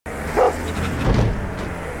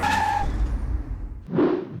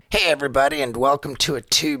everybody, and welcome to a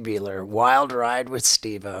tubular wild ride with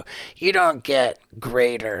Steve-O. You don't get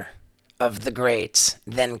greater of the greats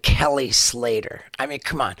than Kelly Slater. I mean,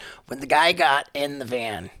 come on. When the guy got in the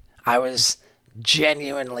van, I was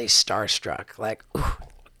genuinely starstruck. Like, ooh,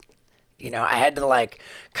 I had to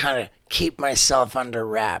kind of keep myself under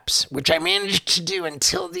wraps, which I managed to do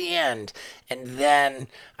until the end. And then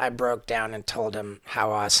I broke down and told him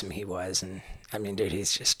how awesome he was. And I mean, dude,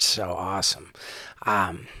 he's just so awesome.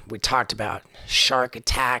 We talked about shark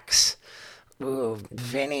attacks. Ooh,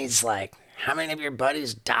 Vinny's like, how many of your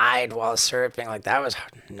buddies died while surfing? Like, that was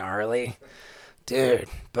gnarly. Dude,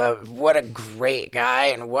 but what a great guy,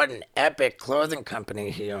 and what an epic clothing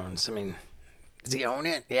company he owns. I mean, does he own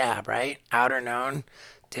it? Yeah, right? Outer Known?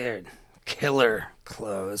 Dude, killer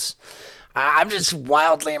clothes. I'm just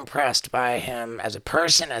wildly impressed by him as a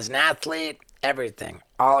person, as an athlete, everything,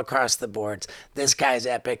 all across the boards. This guy's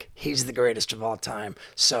epic. He's the greatest of all time.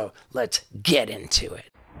 So let's get into it.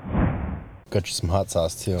 Got you some hot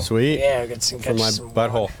sauce too. Sweet. Yeah, got some from my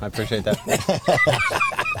butthole. I appreciate that.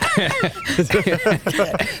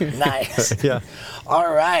 Nice. Yeah.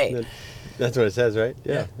 All right. That's what it says, right?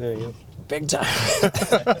 Yeah. There you go. Big time.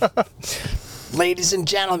 Ladies and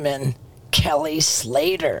gentlemen, Kelly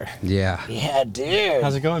Slater. Yeah. Yeah, dude.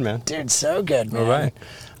 How's it going, man? Dude, so good, man. All right.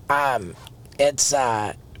 It's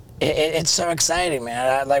so exciting,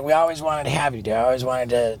 man. We always wanted to have you, dude. I always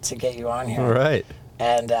wanted to get you on here. All right.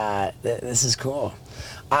 And this is cool.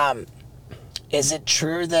 Is it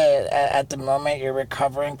true that at the moment you're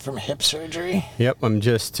recovering from hip surgery? Yep. I'm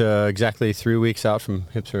just exactly 3 weeks out from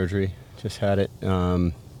hip surgery. Just had it.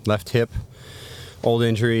 Left hip, old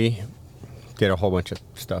injury. Did a whole bunch of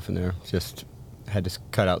stuff in there. Just had to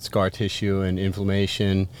cut out scar tissue and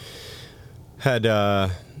inflammation. Had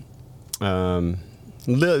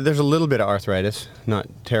there's a little bit of arthritis, not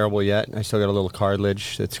terrible yet. I still got a little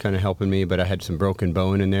cartilage that's kind of helping me, but I had some broken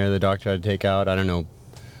bone in there the doctor had to take out. I don't know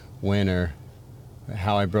when or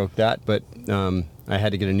how I broke that, but I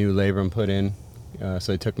had to get a new labrum put in.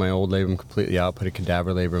 So I took my old labrum completely out, put a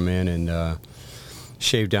cadaver labrum in, and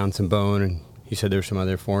shaved down some bone. And he said there were some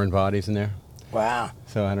other foreign bodies in there. Wow.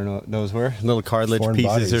 So I don't know what those were. Little cartilage Foreign pieces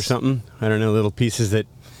bodies. or something. I don't know, little pieces that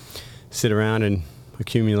sit around and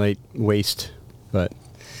accumulate waste. But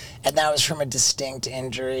And that was from a distinct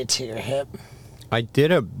injury to your hip? I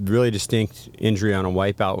did a really distinct injury on a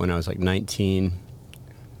wipeout when I was like 19.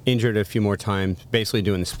 Injured a few more times, basically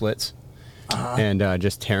doing the splits. And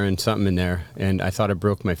just tearing something in there. And I thought I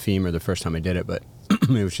broke my femur the first time I did it, but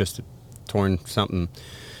it was just torn something.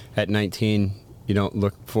 At 19, you don't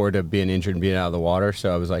look forward to being injured and being out of the water.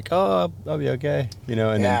 So I was like, oh, I'll be okay. And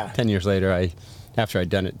then 10 years later, after I'd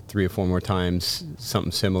done it 3 or 4 more times,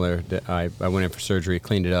 something similar, that I went in for surgery,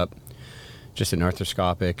 cleaned it up, just an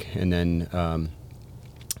arthroscopic. And then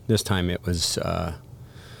this time it was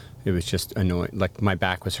just annoying. Like, my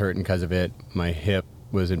back was hurting because of it. My hip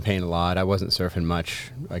was in pain a lot. I wasn't surfing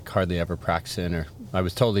much, like hardly ever practicing, or I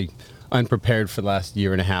was totally unprepared for the last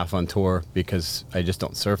year and a half on tour because I just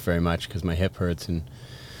don't surf very much because my hip hurts, and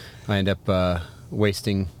I end up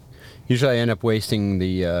wasting. Usually I end up wasting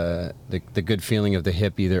the good feeling of the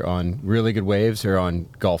hip either on really good waves or on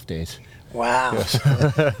golf days. Wow.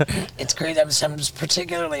 It's crazy. I'm just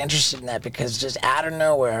particularly interested in that because just out of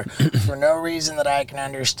nowhere, for no reason that I can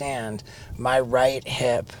understand, my right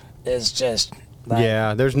hip is just...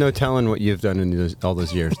 Yeah, there's no telling what you've done in all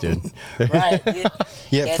those years, dude. Right.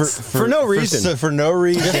 For no reason. For no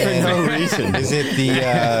reason. For no reason. Is it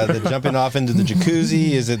the jumping off into the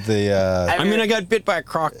jacuzzi? Is it the? I mean, I got bit by a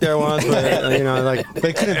croc there once, but But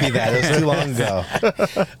it couldn't be that. It was too long ago.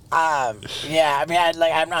 Yeah. I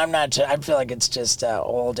mean, I'm not. I feel like it's just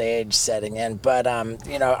old age setting in. But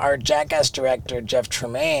our Jackass director Jeff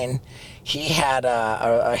Tremaine, he had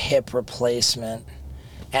a hip replacement.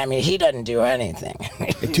 I mean, he doesn't do anything.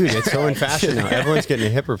 Dude, it's so in fashion now. Everyone's getting a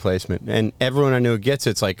hip replacement. And everyone I know gets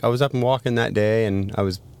it. It's like, I was up and walking that day, and I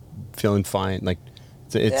was feeling fine. Like,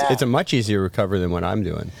 it's a much easier recovery than what I'm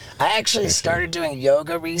doing. I actually started doing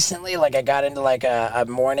yoga recently. Like, I got into, a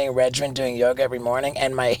morning regimen doing yoga every morning,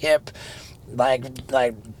 and my hip... Like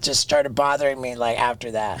just started bothering me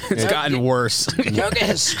after that. It's gotten worse. Yoga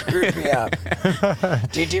has screwed me up.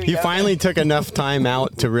 Do you do yoga? You finally took enough time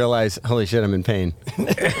out to realize, holy shit, I'm in pain.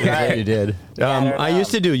 That's what you did. I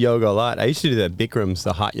used to do yoga a lot. I used to do that Bikram's,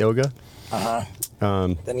 the hot yoga.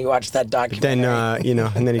 Then you watched that documentary.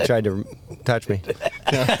 And then he tried to touch me.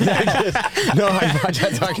 I watched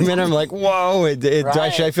that documentary. I'm like, whoa,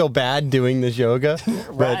 should I feel bad doing this yoga?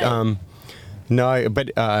 Right.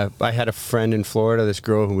 But I had a friend in Florida, this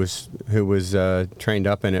girl who was trained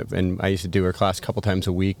up in it, and I used to do her class a couple times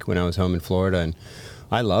a week when I was home in Florida. And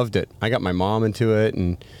I loved it. I got my mom into it,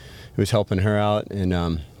 and it was helping her out. And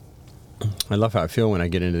I love how I feel when I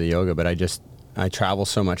get into the yoga, but I travel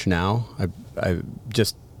so much now. I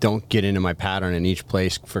just don't get into my pattern in each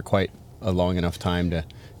place for quite a long enough time to,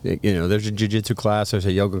 there's a jiu-jitsu class, there's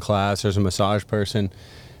a yoga class, there's a massage person.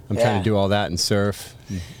 I'm trying to do all that and surf.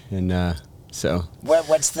 And so.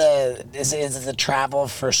 Is it the travel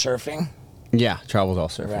for surfing? Yeah, travel's all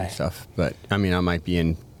surfing Right. stuff. But I mean, I might be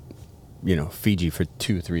in, Fiji for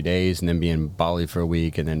 2 or 3 days, and then be in Bali for a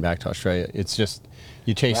week, and then back to Australia. It's just,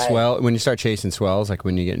 you chase swell. When you start chasing swells, like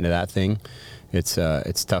when you get into that thing, it's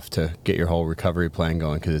tough to get your whole recovery plan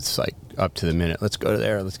going, because it's like up to the minute. Let's go to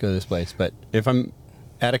there. Let's go to this place. But if I'm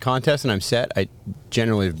at a contest and I'm set, I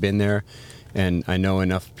generally have been there, and I know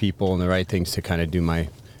enough people and the right things to kind of do my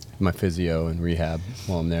physio and rehab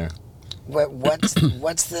while I'm there. What's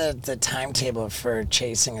the timetable for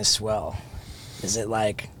chasing a swell? Is it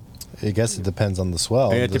like? I guess it depends on the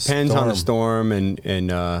swell. It depends on the storm, and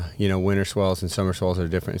winter swells and summer swells are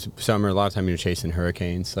different. Summer, a lot of time you're chasing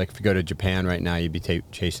hurricanes. Like if you go to Japan right now, you'd be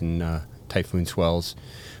chasing typhoon swells,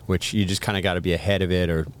 which you just kind of got to be ahead of it,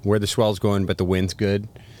 or where the swell's going, but the wind's good,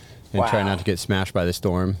 and try not to get smashed by the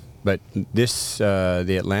storm. But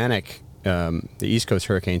the Atlantic, the East Coast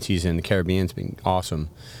hurricane season, the Caribbean's been awesome.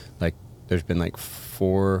 Like there's been like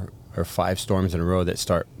 4 or 5 storms in a row that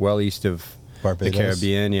start well east of Barbados. the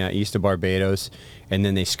Caribbean, east of Barbados, and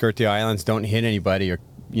then they skirt the islands, don't hit anybody or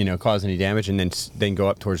cause any damage, and then go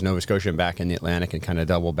up towards Nova Scotia and back in the Atlantic and kind of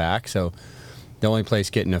double back. So the only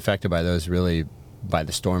place getting affected by those really by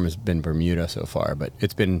the storm has been Bermuda so far. But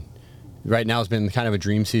right now it's been kind of a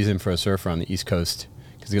dream season for a surfer on the East Coast,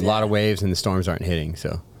 because there's a lot of waves and the storms aren't hitting.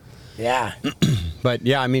 So Yeah. but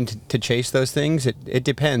yeah, I mean, to chase those things, it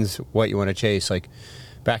depends what you want to chase. Like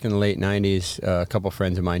back in the late 90s, a couple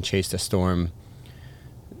friends of mine chased a storm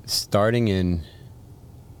starting in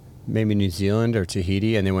maybe New Zealand or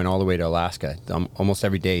Tahiti, and they went all the way to Alaska, almost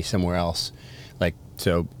every day somewhere else. Like,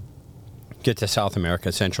 so get to South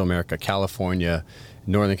America, Central America, California,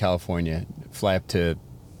 Northern California, fly up to,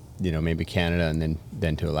 maybe Canada, and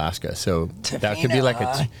then to Alaska. So that could be like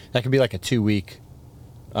that could be like a 2-week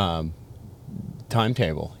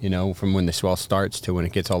timetable, from when the swell starts to when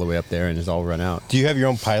it gets all the way up there and is all run out. Do you have your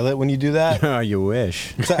own pilot when you do that? You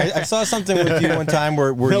wish. So I saw something with you one time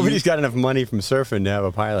where Nobody's got enough money from surfing to have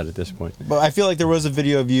a pilot at this point. But I feel like there was a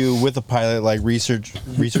video of you with a pilot, like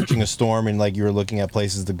researching a storm, and like you were looking at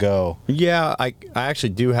places to go. Yeah, I actually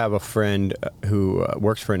do have a friend who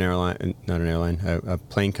works for a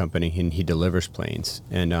plane company, and he delivers planes.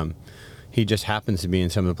 And he just happens to be in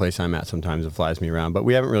some of the places I'm at sometimes and flies me around. But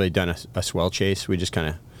we haven't really done a swell chase. We just kind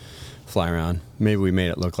of fly around. Maybe we made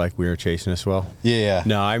it look like we were chasing a swell. Yeah.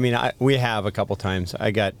 No, I mean, we have a couple times.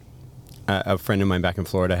 I got a friend of mine back in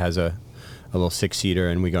Florida has a little 6-seater,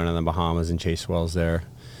 and we go down to the Bahamas and chase swells there.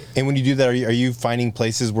 And when you do that, are you finding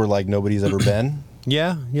places where like nobody's ever been?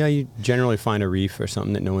 Yeah. You generally find a reef or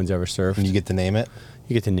something that no one's ever surfed. And you get to name it?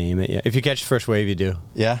 You get to name it, yeah. If you catch the first wave, you do.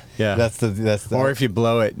 Yeah? Yeah. That's the Or if you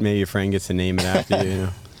blow it, maybe your friend gets to name it after you,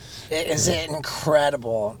 Is it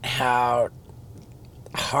incredible how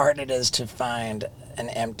hard it is to find an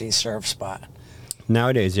empty surf spot?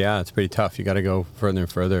 Nowadays, yeah, it's pretty tough. You got to go further and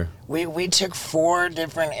further. We took 4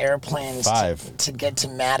 different airplanes 5 to get to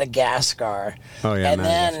Madagascar. Oh, yeah, and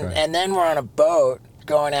Madagascar. then we're on a boat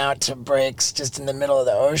going out to breaks just in the middle of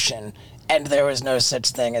the ocean, and there was no such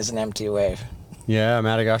thing as an empty wave. Yeah,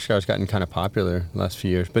 Madagascar's gotten kind of popular the last few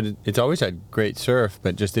years, but it's always had great surf,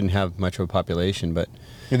 but just didn't have much of a population. But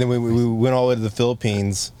And then we went all the way to the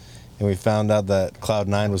Philippines, and we found out that Cloud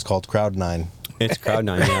 9 was called Crowd 9. it's Crowd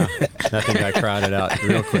 9, yeah. That thing got crowded out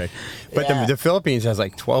real quick. But Yeah. the Philippines has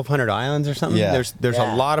like 1,200 islands or something. Yeah. There's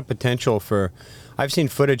Yeah. a lot of potential for. I've seen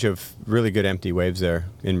footage of really good empty waves there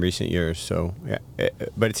in recent years. So, yeah,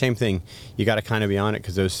 but it's same thing. You got to kind of be on it,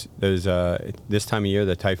 because those this time of year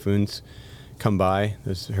the typhoons come by,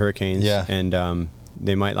 those hurricanes, Yeah. and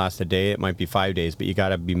they might last a day. It might be 5 days, but you got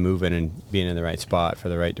to be moving and being in the right spot for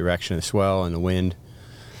the right direction of the swell and the wind.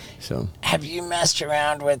 So Have you messed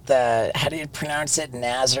around with how do you pronounce it,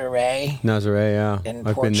 Nazare? Nazare, yeah, In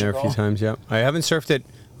I've been there a few Portugal? times. Yeah, I haven't surfed it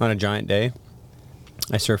on a giant day.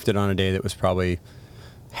 I surfed it on a day that was probably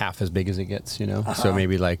half as big as it gets, so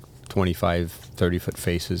maybe like 25, 30-foot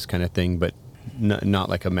faces kind of thing, but not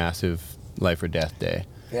like a massive life or death day.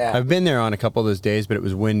 Yeah. I've been there on a couple of those days, but it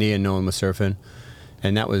was windy and no one was surfing,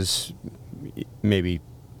 and that was maybe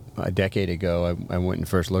a decade ago. I went and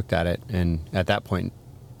first looked at it, and at that point,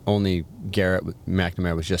 only Garrett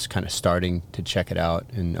McNamara was just kind of starting to check it out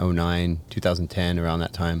in 2009, 2010, around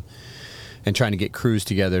that time, and trying to get crews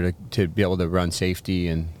together to be able to run safety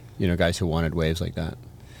and guys who wanted waves like that.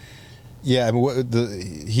 Yeah, I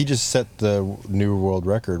mean, he just set the new world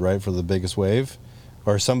record, right, for the biggest wave,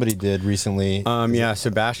 or somebody did recently. Yeah,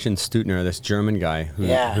 Sebastian Stutner, this German guy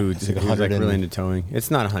who's like really into towing.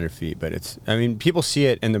 It's not 100 feet, but it's. I mean, people see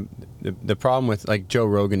it, and the problem with, like, Joe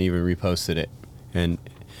Rogan even reposted it, and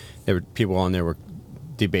there were people on there were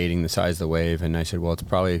debating the size of the wave, and I said, well, it's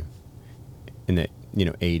probably in the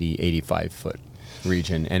 80, 85 foot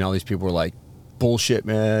region, and all these people were like, bullshit,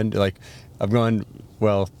 man. Like, I've gone,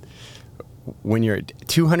 well, when you're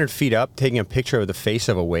 200 feet up taking a picture of the face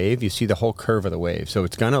of a wave, you see the whole curve of the wave, so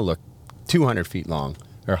it's gonna look 200 feet long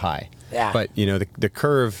or high. Yeah. But the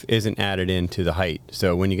curve isn't added into the height,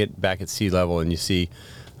 so when you get back at sea level and you see,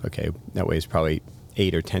 okay, that wave's probably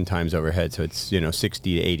 8 or 10 times overhead, so it's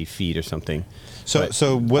 60 to 80 feet or something. So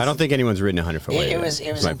I don't think anyone's ridden a 100-foot wave. It was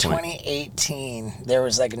in 2018. There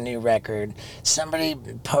was like a new record. Somebody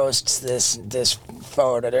posts this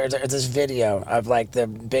photo, or this video of like the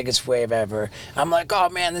biggest wave ever. I'm like, oh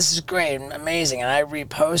man, this is great, amazing, and I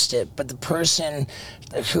repost it. But the person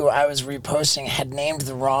who I was reposting had named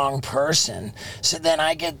the wrong person. So then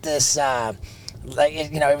I get this. It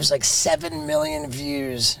was like 7 million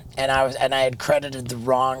views, and I had credited the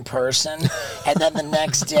wrong person, and then the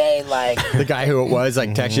next day, like the guy who it was, like,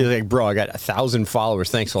 texted you, like, bro, I got 1,000 followers,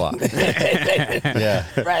 thanks a lot. Yeah,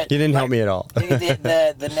 right. You didn't help me at all.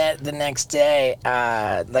 The next day,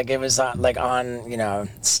 it was on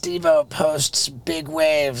Steve-O posts big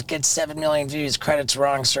wave, gets 7 million views, credits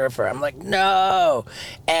wrong surfer. I'm like, no,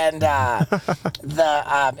 and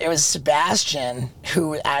it was Sebastian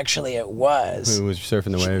who actually it was. Who was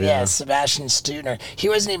surfing the wave? Yeah, Sebastian Stutner. He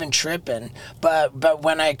wasn't even tripping, but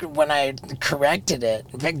when I corrected it,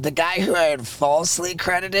 the guy who I had falsely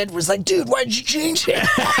credited was like, "Dude, why'd you change it?"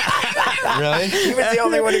 Really? He was the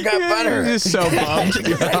only one who got butthurt. He was so bummed.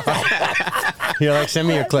 You're like, send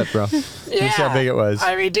me your clip, bro. Yeah. Let's see how big it was.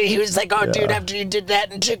 I mean, he was like, "Oh, dude, after you did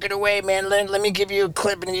that and took it away, man, let me give you a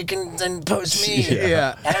clip and you can then post me."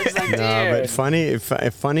 Yeah. And I was like, "Dude." No, but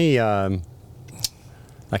funny.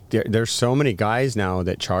 Like, there's so many guys now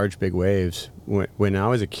that charge big waves. When I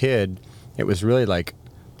was a kid, it was really like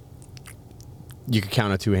you could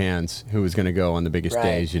count on 2 hands who was going to go on the biggest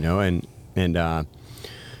days, and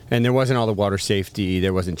there wasn't all the water safety.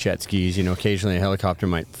 There wasn't jet skis. Occasionally a helicopter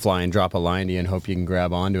might fly and drop a line to you and hope you can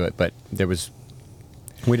grab onto it. But we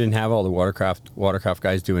didn't have all the watercraft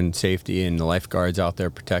guys doing safety and the lifeguards out there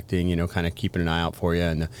protecting, kind of keeping an eye out for you,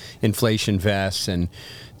 and the inflation vests and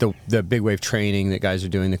the big wave training that guys are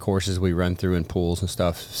doing, the courses we run through in pools and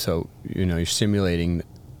stuff. So, you're simulating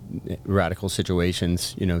radical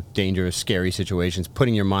situations, dangerous, scary situations,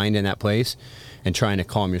 putting your mind in that place and trying to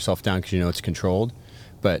calm yourself down because it's controlled.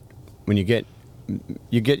 But when you get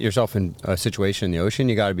yourself in a situation in the ocean,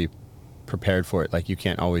 you got to be prepared for it. Like, you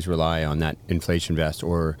can't always rely on that inflation vest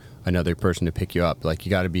or another person to pick you up. Like, you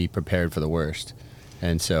got to be prepared for the worst.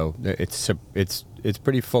 And so it's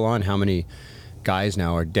pretty full on how many guys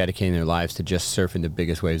now are dedicating their lives to just surfing the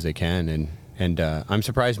biggest waves they can, and I'm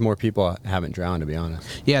surprised more people haven't drowned, to be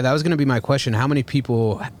honest. Yeah, that was going to be my question. How many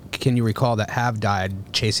people can you recall that have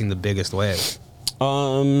died chasing the biggest wave?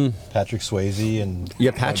 Patrick Swayze and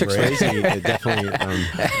Patrick Swayze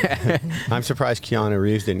definitely. I'm surprised Keanu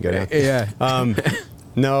Reeves didn't go down. Yeah.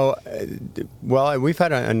 No, well, we've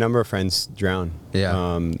had a number of friends drown. Yeah.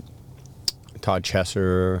 Todd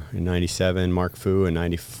Chesser in '97, Mark Fu in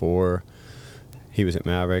 '94. He was at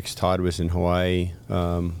Mavericks. Todd was in Hawaii.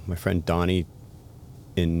 My friend Donnie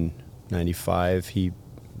in '95, he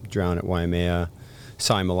drowned at Waimea.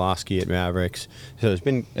 Cy Milosky at Mavericks. So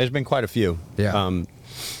there's been quite a few. Yeah.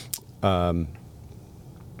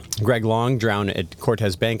 Greg Long drowned at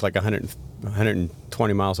Cortez Bank, like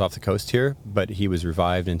 120 miles off the coast here, but he was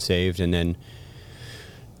revived and saved. And then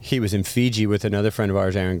he was in Fiji with another friend of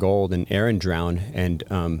ours, Aaron Gold, and Aaron drowned, and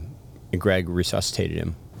Greg resuscitated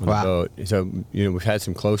him on the boat. So, we've had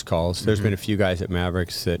some close calls. There's been a few guys at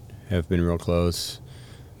Mavericks that have been real close.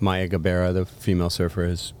 Maya Gabera, the female surfer,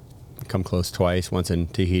 has come close twice, once in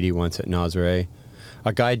Tahiti, once at Nazare.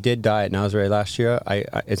 A guy did die at Nazare last year.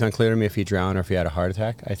 It's unclear to me if he drowned or if he had a heart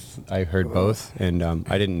attack. I heard both, and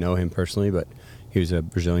I didn't know him personally, but he was a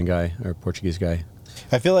Brazilian guy or a Portuguese guy.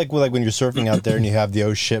 I feel like when you're surfing out there and you have the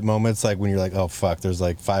oh shit moments, like when you're like, oh fuck, there's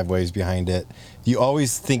like 5 waves behind it. You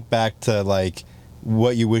always think back to like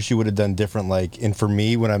what you wish you would have done different. And for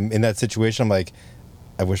me, when I'm in that situation, I'm like,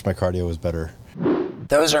 I wish my cardio was better.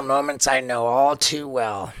 Those are moments I know all too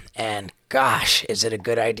well, and gosh, is it a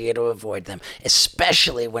good idea to avoid them,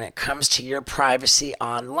 especially when it comes to your privacy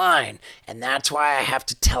online. And that's why I have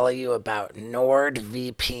to tell you about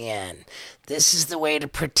NordVPN. This is the way to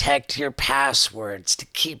protect your passwords, to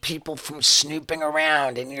keep people from snooping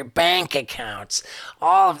around in your bank accounts.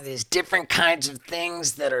 All of these different kinds of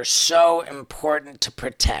things that are so important to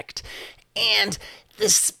protect. And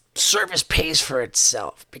this service pays for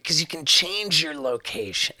itself because you can change your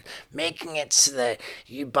location, making it so that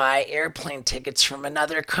you buy airplane tickets from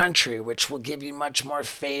another country, which will give you much more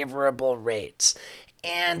favorable rates.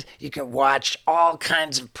 And you can watch all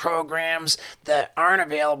kinds of programs that aren't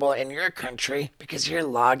available in your country because you're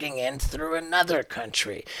logging in through another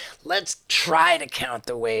country. Let's try to count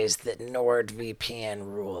the ways that NordVPN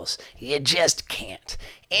rules. You just can't.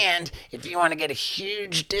 And if you want to get a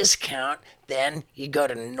huge discount, then you go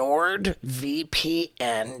to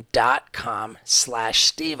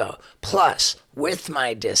nordvpn.com/Stevo. Plus, with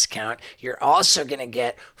my discount, you're also going to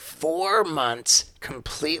get 4 months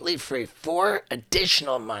completely free, 4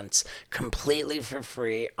 additional months completely for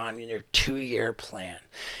free on your 2-year plan.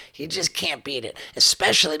 You just can't beat it,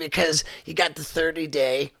 especially because you got the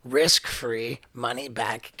 30-day risk-free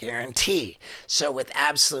money-back guarantee. So with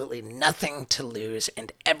absolutely nothing to lose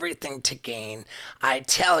and everything to gain, I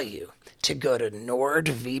tell you to go to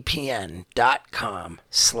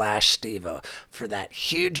nordvpn.com/Stevo for that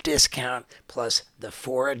huge discount plus the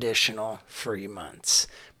 4 additional free months.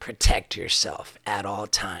 Protect yourself at all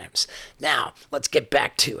times. Now, let's get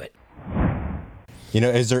back to it.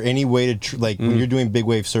 Is there any way to when you're doing big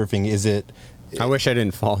wave surfing? Is it? I wish I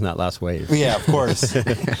didn't fall in that last wave. Yeah, of course.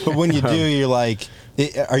 But when you do, you're like,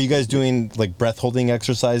 are you guys doing like breath holding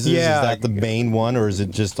exercises? Yeah. Is that the main one, or is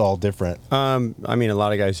it just all different? I mean, a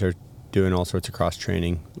lot of guys are doing all sorts of cross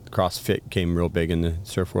training. CrossFit came real big in the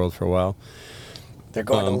surf world for a while. They're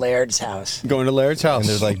going to Laird's house. Going to Laird's house. And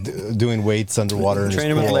they're like doing weights underwater.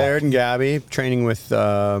 Training with Laird and Gabby. Training with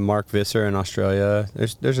Mark Visser in Australia.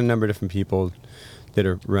 There's a number of different people that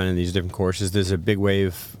are running these different courses. There's a big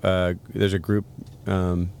wave. There's a group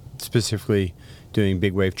specifically doing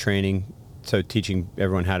big wave training, so teaching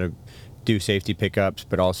everyone how to do safety pickups,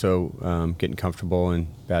 but also getting comfortable in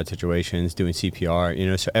bad situations, doing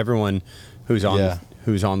CPR. So everyone who's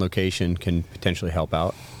on location can potentially help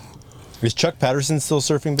out. Is Chuck Patterson still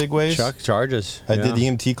surfing big waves? Chuck charges. I did the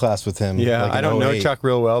EMT class with him. Yeah, like I don't know 08. Chuck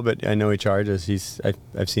real well, but I know he charges.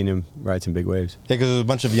 I've seen him ride some big waves. Yeah, because there was a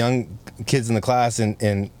bunch of young kids in the class,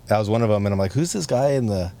 and I was one of them, and I'm like, who's this guy in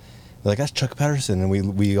the... They're like, that's Chuck Patterson, and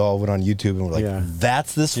we all went on YouTube and we're like,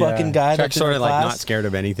 that's this fucking guy. Chuck's sort of like not scared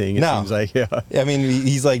of anything. It seems like, I mean,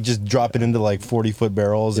 he's like just dropping into like 40-foot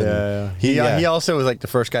barrels. And He also was like the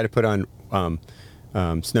first guy to put on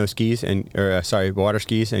snow skis water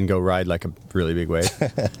skis and go ride like a really big wave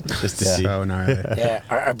just to see. Oh, gnarly. Yeah,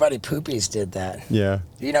 our buddy Poopies did that. Yeah.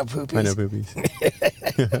 Do you know Poopies? I know Poopies.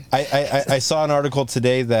 I saw an article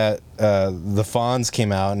today that the Fonz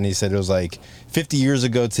came out, and he said it was like 50 years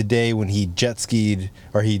ago today when he jet skied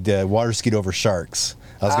or he water skied over sharks.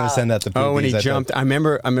 I was going to send that to Poopies. Oh, when he jumped. I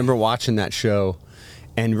remember watching that show,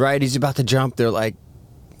 and right, he's about to jump. They're like,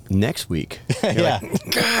 next week. Yeah.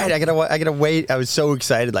 Like, God, I gotta wait. I was so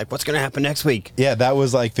excited. Like, what's gonna happen next week? Yeah, that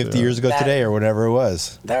was like 50 years ago today or whatever it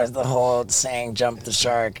was. That was the whole saying, jump the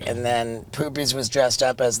shark. And then Poopies was dressed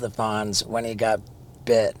up as the Fonz when he got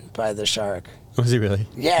bit by the shark. Was he really?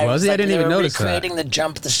 Yeah. Was he? I didn't even notice that. Recreating the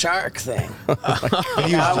jump the shark thing. We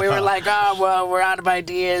were like, oh, well, we're out of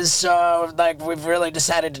ideas, so like we've really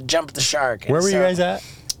decided to jump the shark. Where were you guys at?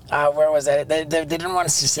 Where was that? They didn't want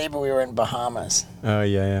us to say, but we were in Bahamas. Oh,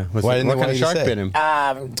 yeah. Why didn't what they kind want of you to shark say? bit him?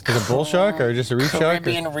 Was it a bull shark or just a reef shark?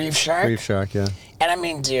 Caribbean reef shark. Reef shark, yeah. And I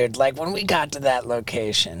mean, dude, like when we got to that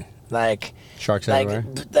location, like Sharks like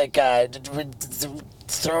everywhere? we'd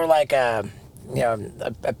throw like a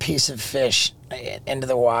piece of fish into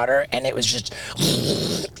the water, and it was just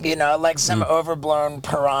like some overblown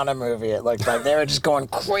piranha movie. It looked like they were just going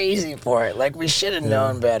crazy for it. Like we should have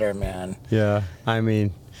known better, man. Yeah, I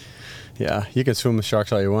mean, yeah, you can swim with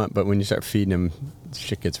sharks all you want, but when you start feeding them,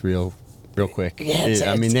 shit gets real quick.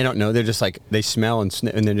 Yeah, I mean, they don't know. They're just like, they smell and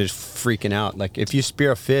they're just freaking out. Like if you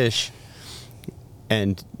spear a fish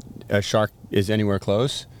and a shark is anywhere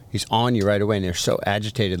close, he's on you right away, and they're so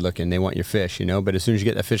agitated looking. They want your fish, but as soon as you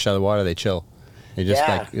get that fish out of the water, they chill. They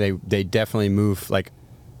just they definitely move like,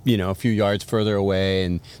 a few yards further away,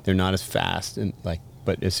 and they're not as fast and like.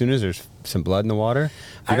 But as soon as there's some blood in the water,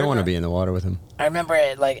 you don't want to be in the water with them. I remember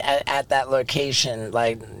it, like at that location,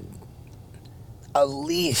 like a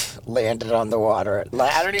leaf landed on the water.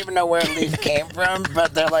 Like, I don't even know where a leaf came from,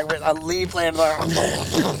 but they're like, a leaf landed on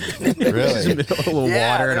Really? Middle of the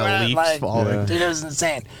Yeah, water and they a were leaf like- falling. Dude, it was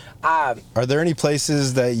insane. Are there any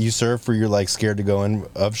places that you surf where you're like scared to go in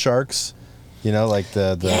of sharks? You know, like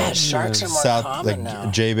the Yeah, sharks are more South, common like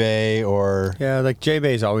now. J Bay or Yeah, like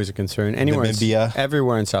J-Bay is always a concern. Anywhere, Namibia.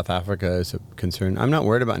 everywhere in South Africa is a concern. I'm not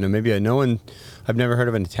worried about Namibia. I've never heard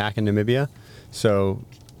of an attack in Namibia. So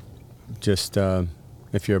just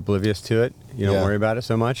if you're oblivious to it, you don't Yeah. worry about it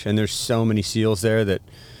so much. And there's so many seals there that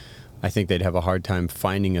I think they'd have a hard time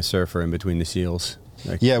finding a surfer in between the seals.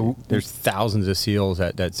 Like, Yeah, there's thousands of seals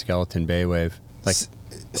at that Skeleton Bay wave, like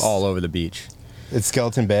all over the beach. it's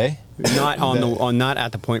Skeleton Bay. Not not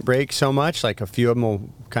at the point break so much. Like a few of them will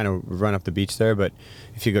kind of run up the beach there, but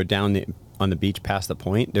if you go down on the beach past the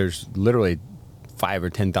point, there's literally 5,000 or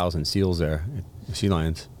 10,000 seals there, sea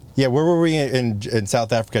lions. Yeah, where were we in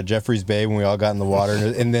South Africa, Jeffreys Bay, when we all got in the water,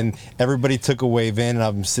 and then everybody took a wave in, and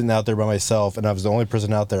I'm sitting out there by myself, and I was the only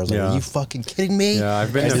person out there. I was like, Yeah. "Are you fucking kidding me?" Yeah,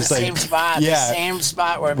 I've been And there. It's the like- same spot. yeah. The same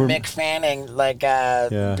spot where Mick Fanning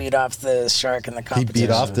Yeah. beat off the shark in the He competition.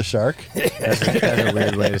 beat off the shark. That's a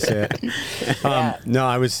weird way to say it. No,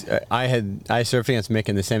 I surfed against Mick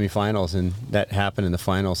in the semifinals, and that happened in the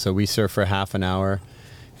finals. So we surfed for half an hour,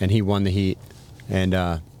 and he won the heat, and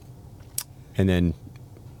then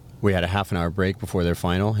we had a half an hour break before their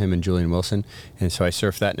final, him and Julian Wilson, and so I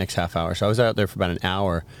surfed that next half hour. So I was out there for about an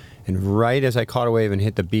hour, and right as I caught a wave and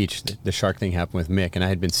hit the beach, the shark thing happened with Mick, and I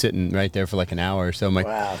had been sitting right there for like an hour. So I'm like,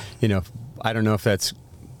 Wow. I don't know if that's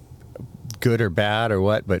good or bad or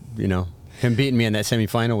what, but him beating me in that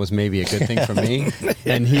semifinal was maybe a good thing for me,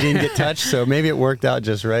 and he didn't get touched, so maybe it worked out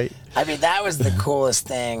just right. I mean, that was the coolest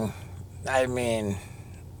thing. I mean,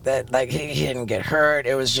 that like he didn't get hurt.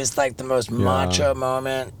 It was just like the most macho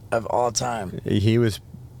moment of all time. He was,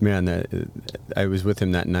 man. I was with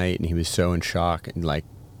him that night, and he was so in shock and like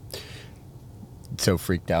so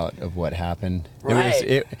freaked out of what happened.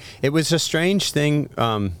 Right. It was a strange thing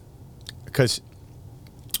because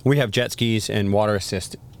we have jet skis and water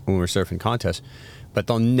assist when we're surfing contests, but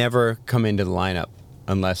they'll never come into the lineup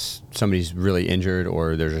unless somebody's really injured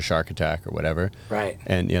or there's a shark attack or whatever. Right.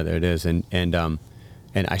 And yeah, there it is. And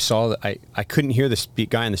I saw that I couldn't hear the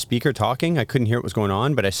guy on the speaker talking. I couldn't hear what was going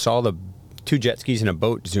on, but I saw the two jet skis and a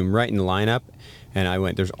boat zoom right in the lineup, and I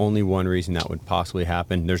went, "There's only one reason that would possibly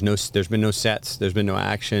happen. There's been no sets. There's been no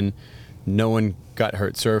action. No one got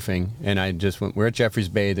hurt surfing." And I just went, "We're at Jeffreys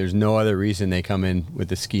Bay. There's no other reason they come in with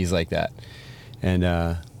the skis like that." And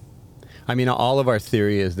I mean, all of our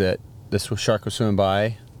theory is that this shark was swimming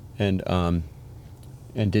by, and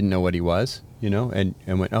didn't know what he was, and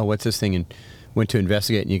went, "Oh, what's this thing?" And went to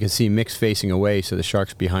investigate, and you can see Mick's facing away, so the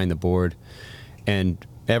shark's behind the board, and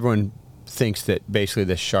everyone thinks that basically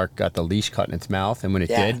the shark got the leash caught in its mouth, and when it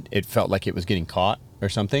did, it felt like it was getting caught or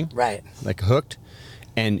something, Right. like hooked,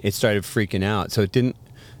 and it started freaking out. So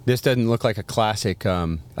this doesn't look like a classic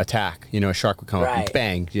attack. A shark would come up Right. and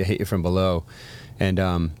bang, you hit you from below, and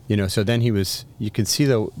so then you can see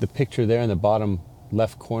the picture there in the bottom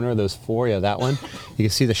left corner, those four, that one. You can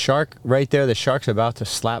see the shark right there. The shark's about to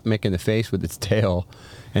slap Mick in the face with its tail,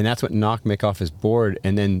 and that's what knocked Mick off his board.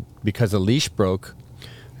 And then because the leash broke,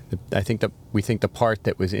 we think the part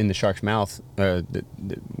that was in the shark's mouth, the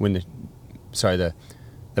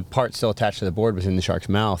part still attached to the board was in the shark's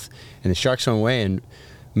mouth, and the shark swam away, and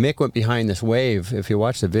Mick went behind this wave. If you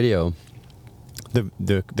watch the video,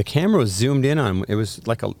 the camera was zoomed in on. It was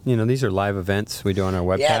like these are live events we do on our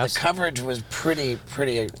webcast. Yeah, the coverage was pretty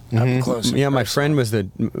up close. and Yeah, my personal.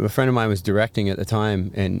 a friend of mine was directing at the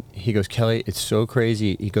time, and he goes, "Kelly, it's so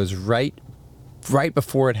crazy." He goes, right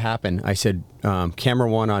before it happened, I said, "Camera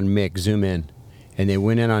one on Mick, zoom in," and they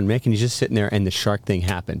went in on Mick, and he's just sitting there, and the shark thing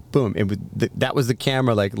happened. Boom! It was that was the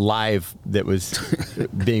camera like live that was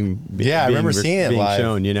being Yeah, I remember seeing it being live.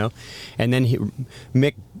 shown, and then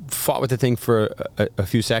Mick fought with the thing for a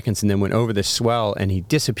few seconds, and then went over the swell, and he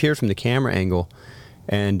disappeared from the camera angle,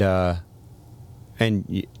 and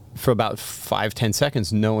for about 5-10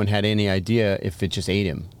 seconds, no one had any idea if it just ate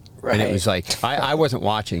him. Right. And it was like, I wasn't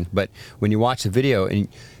watching, but when you watch the video, and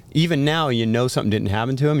even now something didn't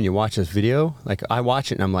happen to him, and you watch this video, like I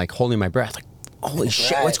watch it and I'm like holding my breath, like, holy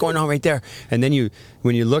shit, Right. what's going on right there? And then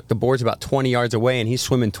when you look, the board's about 20 yards away, and he's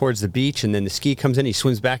swimming towards the beach, and then the ski comes in, he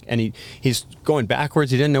swims back, and he's going backwards.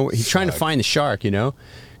 He didn't know, he's trying to find the shark,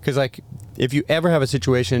 Because like, if you ever have a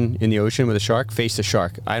situation in the ocean with a shark, face the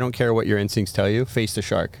shark. I don't care what your instincts tell you, face the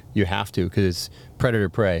shark. You have to, because it's predator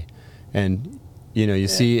prey. And you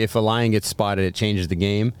see if a lion gets spotted, it changes the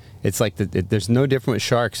game. It's like there's no different with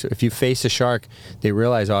sharks. If you face a shark, they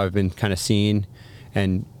realize, oh, I've been kind of seen,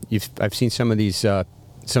 And I've seen some of these, some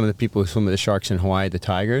of the people who swim with the sharks in Hawaii, the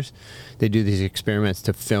tigers, they do these experiments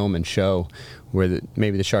to film and show where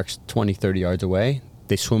maybe the shark's 20, 30 yards away.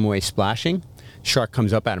 They swim away splashing. Shark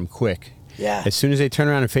comes up at them quick. Yeah. As soon as they turn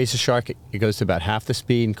around and face the shark, it goes to about half the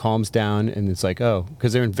speed and calms down. And it's like, oh,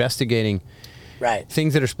 because they're investigating Right.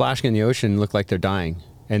 things that are splashing in the ocean look like they're dying.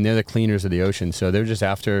 And they're the cleaners of the ocean. So they're just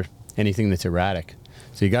after anything that's erratic.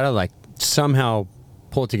 So you got to like somehow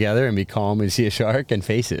pull it together and be calm when you see a shark and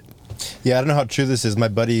face it. Yeah, I don't know how true this is. My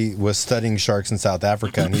buddy was studying sharks in South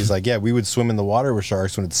Africa, and he's like, yeah, we would swim in the water with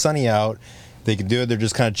sharks when it's sunny out. They can do it. They're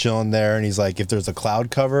just kind of chilling there. And he's like, if there's a cloud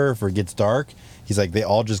cover, if it gets dark, he's like, they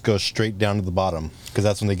all just go straight down to the bottom because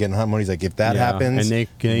that's when they get in hunt mode. He's like, if that happens, and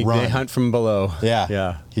they hunt from below.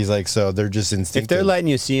 Yeah. He's like, so they're just instinctive. If they're letting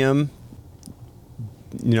you see them,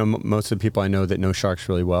 you know, most of the people I know that know sharks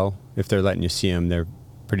really well, if they're letting you see them, they're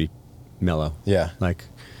pretty mellow. Yeah. Like,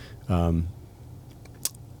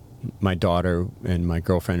 my daughter and my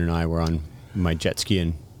girlfriend and I were on my jet ski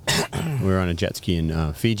and we were on a jet ski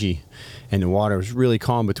in Fiji, and the water was really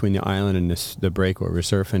calm between the island and the break where we were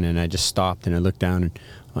surfing. And I just stopped and I looked down and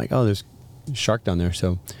I'm like, oh, there's a shark down there.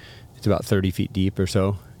 So it's about 30 feet deep or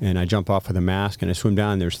so. And I jump off with a mask and I swim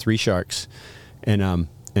down. And there's 3 sharks, and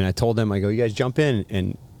I told them, I go, you guys jump in.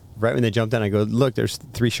 And right when they jumped in, I go, look, there's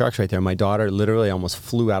 3 sharks right there. My daughter literally almost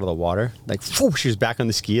flew out of the water. Like, whoo, she was back on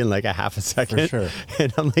the ski in like a half a second. For sure.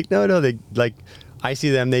 And I'm like, no, they like, I see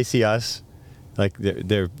them, they see us. Like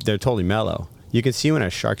they're totally mellow. You can see when a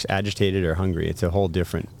shark's agitated or hungry. It's a whole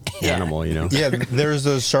different animal, you know. Yeah, there's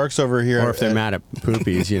those sharks over here. Or if they're mad at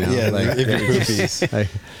poopies, you know. Yeah, like, if you're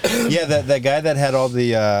poopies. Yeah, that guy that had all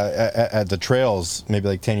the at the trails maybe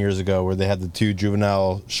like 10 years ago, where they had the 2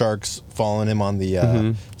 juvenile sharks following him on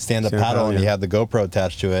the stand-up paddle, and he had the GoPro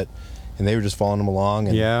attached to it, and they were just following him along.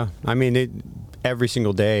 And yeah, I mean, every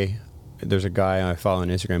single day, there's a guy I follow on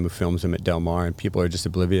Instagram who films them at Del Mar, and people are just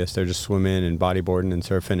oblivious. They're just swimming and bodyboarding and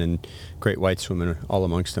surfing, and great whites swimming all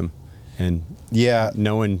amongst them. And yeah,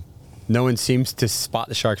 no one seems to spot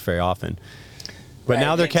the sharks very often. But Right.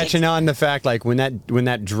 now they're catching on the fact, like when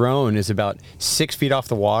that drone is about 6 feet off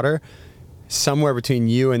the water, somewhere between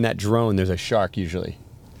you and that drone, there's a shark usually.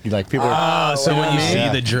 Like people are, So when you see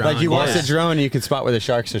the drone, like you watch yes. the drone, and you can spot where the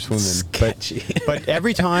sharks are swimming. Sketchy. But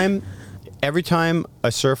every time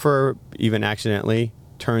a surfer even accidentally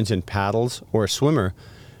turns and paddles, or a swimmer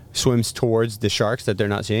swims towards the sharks that they're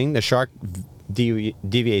not seeing, the shark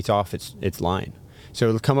deviates off its line. So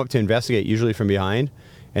it'll come up to investigate, usually from behind,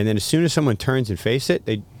 and then as soon as someone turns and face it,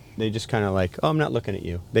 they just kind of like, oh, I'm not looking at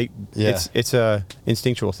you. It's a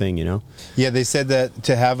instinctual thing, you know. Yeah, they said that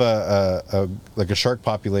to have a shark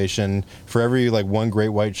population, for every like 1 great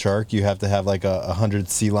white shark, you have to have like 100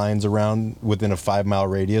 sea lions around within a 5-mile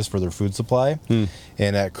radius for their food supply.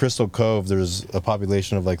 And at Crystal Cove, there's a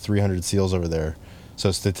population of like 300 seals over there.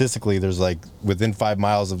 So statistically, there's like within 5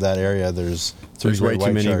 miles of that area, there's 3 There's way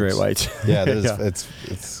too many sharks. great whites. Yeah, there's, Yeah.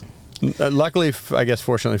 it's Luckily, I guess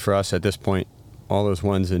fortunately for us at this point, all those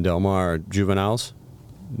ones in Del Mar are juveniles.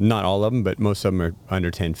 Not all of them, but most of them are under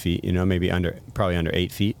 10 feet, you know, probably under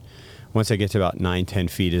 8 feet. Once they get to about 9, 10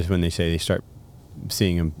 feet is when they say they start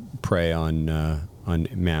seeing them prey on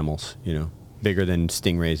mammals, you know, bigger than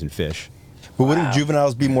stingrays and fish. But wouldn't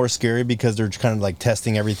juveniles be more scary because they're kind of like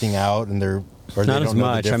testing everything out, and or Not they as don't know the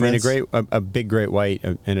much. I mean, difference? a big great white,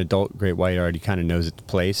 an adult great white already kind of knows its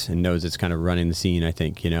place and knows it's kind of running the scene, I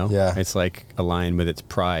think, you know? Yeah. It's like a lion with its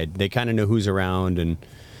pride. They kind of know who's around and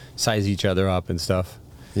size each other up and stuff.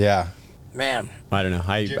 Yeah. Man. I don't know.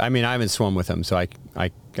 I mean, I haven't swum with them, so I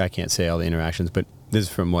can't say all the interactions, but this is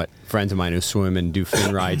from what friends of mine who swim and do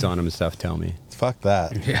fin rides on them and stuff tell me. Fuck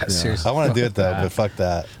that. Yeah, seriously. I want to do it though, Fuck but fuck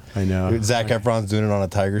that. I know. Zac Efron's doing it on a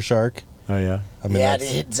tiger shark. Oh, yeah. I mean, Yeah,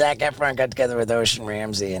 that's- Zac Efron got together with Ocean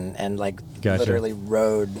Ramsey and like Gotcha. literally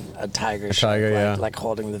rode a tiger shark, tiger, yeah. like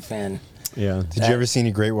holding the fin. Yeah. Did you ever see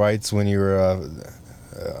any great whites when you were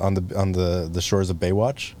on the shores of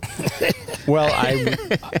Baywatch? Well,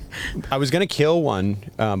 I was going to kill one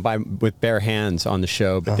with bare hands on the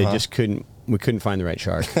show, but they just couldn't. We couldn't find the right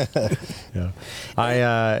shark.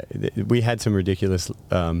 Yeah, we had some ridiculous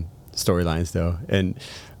storylines though, and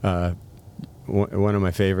one of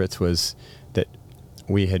my favorites was that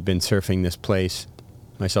we had been surfing this place.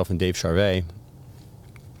 Myself and Dave Charvet,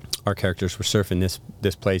 our characters were surfing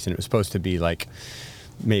this place, and it was supposed to be like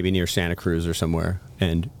maybe near Santa Cruz or somewhere,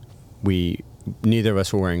 and neither of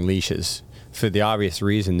us were wearing leashes for the obvious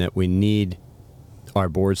reason that we need our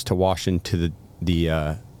boards to wash into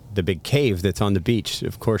the big cave that's on the beach.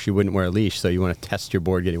 Of course, you wouldn't wear a leash, so you want to test your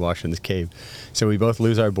board getting washed in this cave. So we both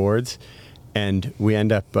lose our boards, and we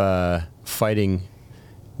end up fighting.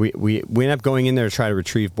 we ended up going in there to try to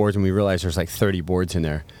retrieve boards, and we realized there's like 30 boards in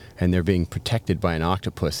there, and they're being protected by an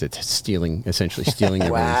octopus that's essentially stealing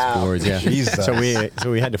everyone's Wow. boards. Yeah. Jesus.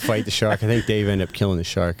 So we had to fight the shark. I think Dave ended up killing the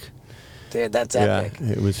shark. Dude, that's Yeah, epic.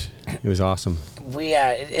 it was awesome.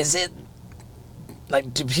 Is it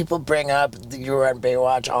like, do people bring up that you were on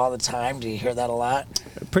Baywatch all the time? Do you hear that a lot?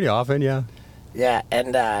 Pretty often, yeah. Yeah,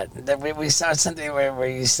 and then we saw something where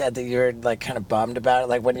you said that you were like kind of bummed about it,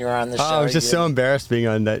 like when you were on the show. Oh, I was just so embarrassed being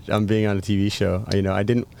on a TV show. You know, I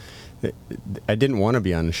didn't want to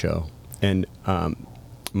be on the show, and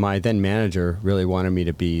my then manager really wanted me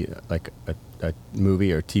to be like a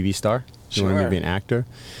movie or TV star. He wanted me to be an actor,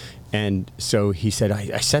 and so he said,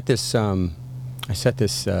 I set this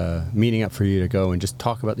meeting up for you to go and just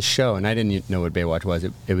talk about the show. And I didn't even know what Baywatch was.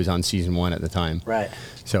 It was on season 1 at the time. Right.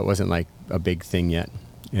 So it wasn't like a big thing yet.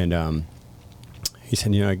 And he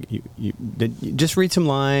said, you know, you just read some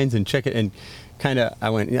lines and check it. And kind of, I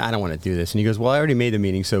went, I don't want to do this. And he goes, well, I already made the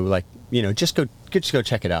meeting. So like, you know, just go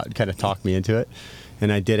check it out. And kind of talked me into it.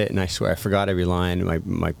 And I did it. And I swear I forgot every line.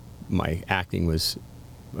 My acting was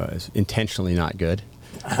intentionally not good.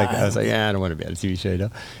 Like I was like, I don't want to be on a TV show, you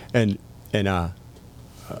know? And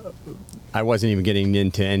I wasn't even getting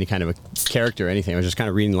into any kind of a character or anything. I was just kind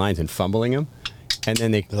of reading lines and fumbling them. And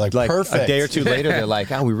then they're like, a perfect. day or two later, they're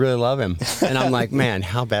like, oh, we really love him. And I'm like, man,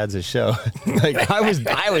 how bad's this show? Like,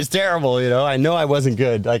 I was terrible, you know? I know I wasn't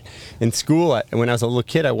good. Like, in school, when I was a little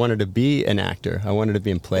kid, I wanted to be an actor. I wanted to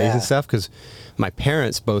be in plays and stuff because my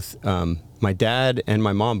parents both, my dad and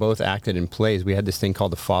my mom both acted in plays. We had this thing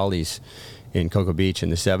called the Follies in Cocoa Beach in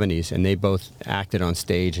the 70s, and they both acted on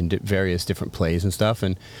stage in various different plays and stuff.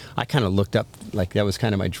 And I kind of looked up, like that was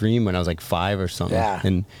kind of my dream when I was like 5 or something. Yeah.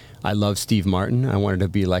 And I loved Steve Martin. I wanted to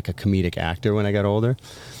be like a comedic actor when I got older.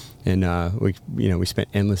 And we spent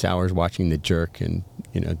endless hours watching The Jerk and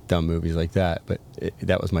dumb movies like that. But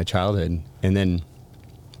that was my childhood. And then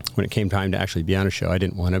when it came time to actually be on a show, I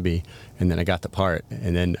didn't want to be. And then I got the part.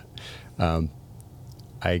 And then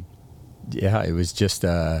it was just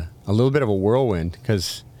a little bit of a whirlwind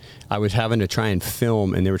because I was having to try and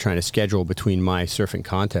film, and they were trying to schedule between my surfing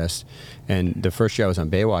contests. And the first year I was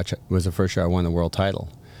on Baywatch was the first year I won the world title.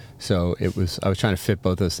 So I was trying to fit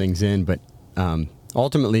both those things in, but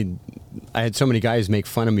ultimately I had so many guys make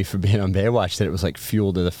fun of me for being on Baywatch that it was like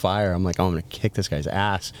fuel to the fire. I'm like, oh, I'm going to kick this guy's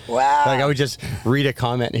ass. Wow. Like I would just read a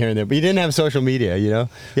comment here and there, but you didn't have social media, you know?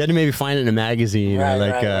 You had to maybe find it in a magazine or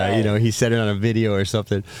right. He said it on a video or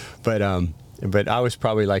something. But I was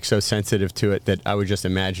probably like so sensitive to it that I was just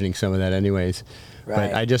imagining some of that anyways.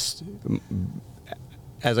 Right. But I just,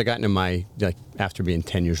 as I got into my, like after being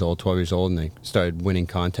 10 years old, 12 years old, and I started winning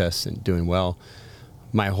contests and doing well,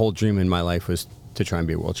 my whole dream in my life was to try and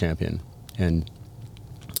be a world champion and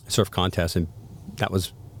surf contests, and that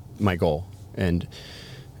was my goal. And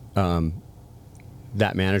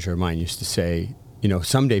that manager of mine used to say,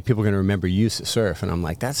 someday people are going to remember you used to surf. And I'm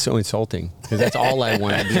like, that's so insulting, because that's all I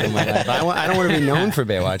want to do in my life. I don't want to be known for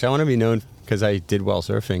Baywatch. I want to be known because I did well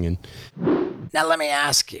surfing. And now let me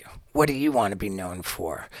ask you, what do you want to be known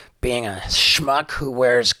for? Being a schmuck who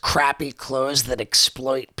wears crappy clothes that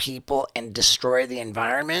exploit people and destroy the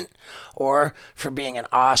environment? Or for being an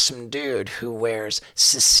awesome dude who wears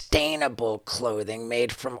sustainable clothing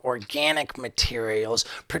made from organic materials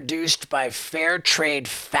produced by fair trade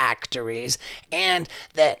factories and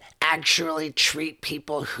that actually treat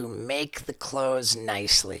people who make the clothes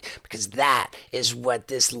nicely? Because that is what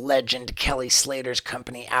this legend Kelly Slater's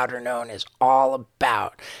company Outer Known is all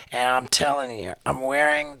about. And I'm telling you, I'm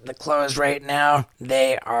wearing the clothes right now.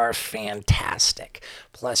 They are fantastic.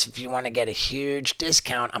 Plus, if you want to get a huge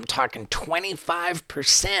discount, I'm talking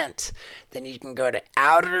 25%, then you can go to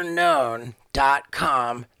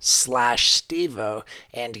outerknown.com/Stevo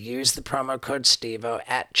and use the promo code Stevo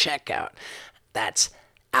at checkout. That's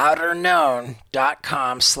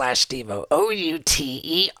outerknown.com/Stevo,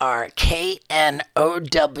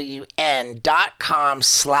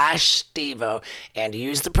 outerknown.com/Stevo, and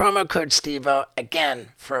use the promo code Stevo again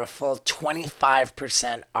for a full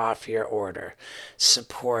 25% off your order.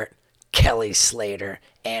 Support Kelly Slater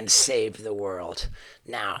and save the world.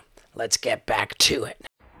 Now, let's get back to it.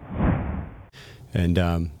 And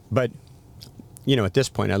but at this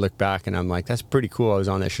point I look back and I'm like, that's pretty cool I was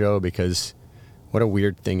on that show, because what a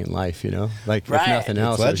weird thing in life, Like, right. If nothing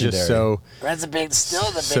else, it was just so... That's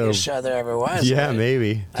still the biggest show there ever was. Yeah, right?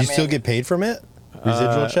 maybe. Do you still get paid from it?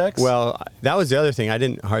 Residual checks? Well, that was the other thing. I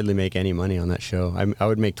didn't hardly make any money on that show. I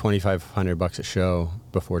would make $2,500 a show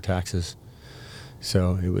before taxes.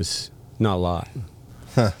 So it was not a lot.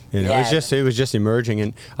 You know, Yeah. it was just emerging,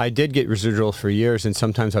 and I did get residuals for years, and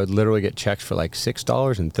sometimes I would literally get checks for like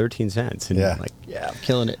 $6.13, and Yeah. like, yeah, I'm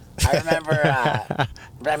killing it. I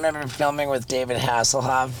remember filming with David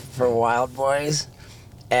Hasselhoff for Wild Boys,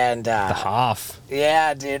 and The Hoff.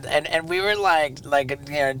 yeah, dude, and we were like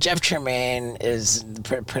Jeff Tremaine is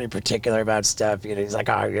pretty particular about stuff. You know, he's like,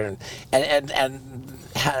 oh, you're,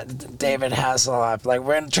 David Hasselhoff, like,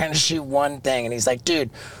 we're trying to shoot one thing, and he's like, dude,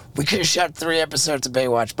 we could have shot 3 episodes of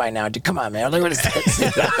Baywatch by now. Dude, come on, man. Look what it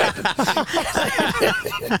says.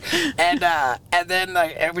 and then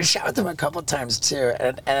and we shot with them a couple times too.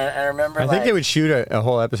 And I remember I think they would shoot a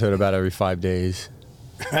whole episode about every 5 days.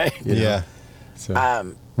 right. You know? Yeah.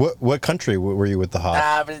 So What country were you with the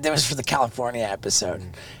Hoff? But it was for the California episode,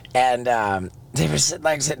 and they were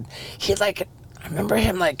like I said, I remember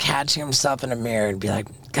him like catching himself in a mirror and be like,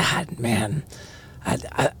 God, man,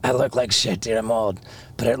 I look like shit, dude. I'm old,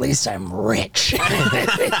 but at least I'm rich.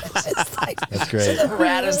 It's like, That's great. It's the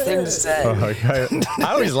raddest thing to say.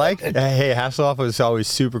 I always liked. Hey, Hasselhoff was always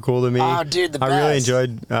super cool to me. Oh, dude, the I really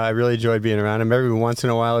best. enjoyed being around him. Every once in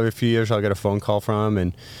a while, every few years, I'll get a phone call from him,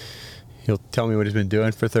 and he'll tell me what he's been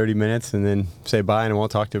doing for 30 minutes, and then say bye, and I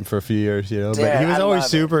won't talk to him for a few years. You know, Dude, but he was I always love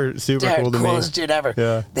super Dude, cool to me. coolest dude ever.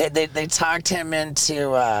 Yeah. They talked him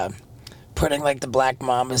into putting like the Black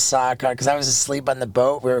Mamba sock on because I was asleep on the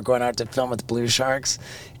boat. We were going out to film with Blue Sharks,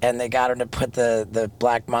 and they got him to put the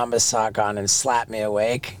Black Mamba sock on and slap me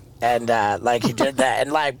awake. And like he did that,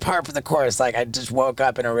 and like par for the course, like I just woke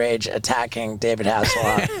up in a rage attacking David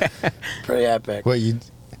Hasselhoff. Pretty epic. What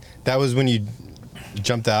that was when you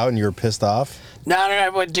jumped out and you were pissed off?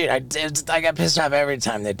 No, dude, I got pissed off every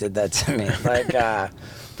time they did that to me. Like,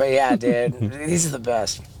 but yeah, dude, these are the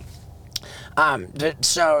best.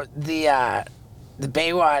 So the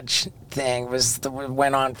Baywatch thing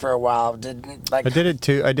went on for a while. I did it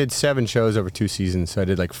too. I did 7 shows over 2 seasons. So I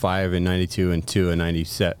did like 5 in '92 and 2 in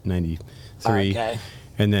 '93, Okay.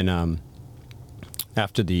 and then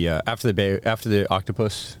after the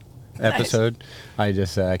octopus episode, I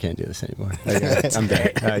just I can't do this anymore. I'm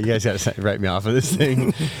done. You guys got to write me off of this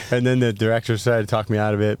thing. And then the director started to talk me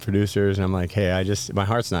out of it, producers, and I'm like, hey, my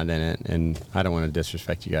heart's not in it, and I don't want to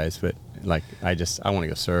disrespect you guys, but like I want to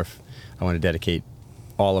go surf. I want to dedicate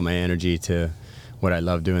all of my energy to what I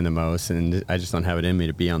love doing the most, and I just don't have it in me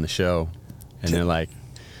to be on the show. And they're like,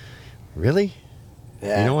 really?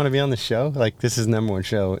 Yeah. You don't want to be on the show? Like, this is the #1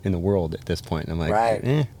 show in the world at this point. And I'm like,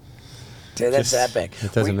 Right. Dude, that's just- epic.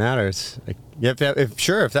 It doesn't matter. It's like,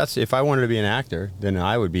 if I wanted to be an actor, then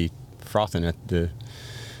I would be frothing at the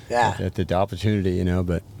Yeah. opportunity, you know.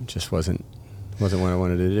 But it just wasn't what I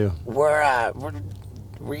wanted to do.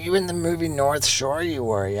 Were you in the movie North Shore? You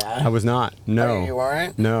were, yeah. I was not. No, Oh, you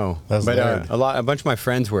weren't? No, That's but weird. a bunch of my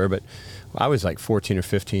friends were, but I was like 14 or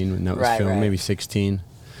 15 when that was Right, filmed, right. maybe 16.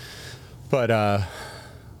 But I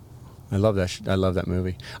love that. I love that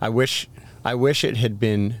movie. I wish it had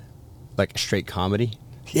been like a straight comedy.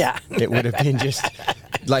 Yeah. It would have been just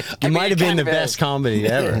like it mean, might have it been kind the of best is. comedy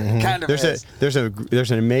ever. Kind of is. There's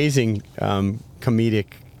an amazing comedic,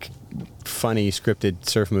 funny scripted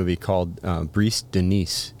surf movie called Brice de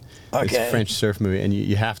Nice. It's Okay. a French surf movie, and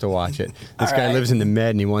you have to watch it. This All guy right. lives in the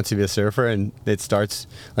Med, and he wants to be a surfer, and it starts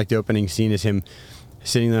like the opening scene is him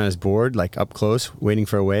sitting on his board, like up close, waiting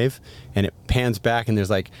for a wave, and it pans back, and there's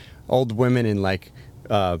like old women in like.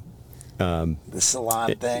 The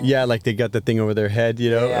salon thing. Yeah, like they got the thing over their head,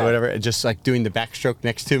 you know, Yeah. or whatever. Just like doing the backstroke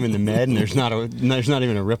next to him in the Med, and there's not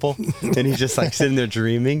even a ripple, and he's just like sitting there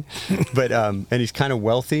dreaming. But and he's kind of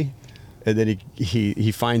wealthy, and then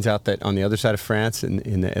he finds out that on the other side of France,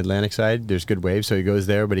 in the Atlantic side, there's good waves, so he goes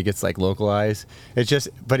there, but he gets like localized.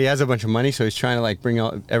 But he has a bunch of money, so he's trying to like bring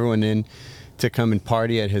everyone in to come and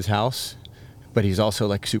party at his house, but he's also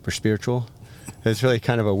like super spiritual. It's really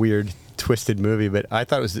kind of a weird, twisted movie, but I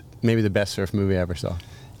thought it was maybe the best surf movie I ever saw.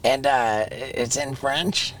 And it's in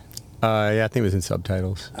French? Yeah, I think it was in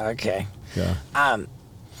subtitles. Okay. Yeah.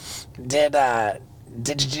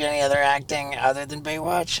 Did you do any other acting other than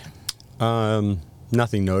Baywatch?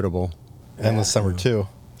 Nothing notable. Endless Summer 2.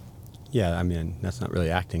 Yeah, I mean, that's not really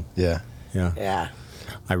acting. Yeah. Yeah. Yeah.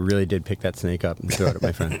 I really did pick that snake up and throw it at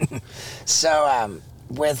my friend. So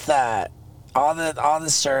with all the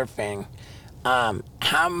surfing,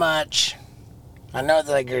 how much? I know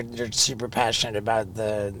that like you're super passionate about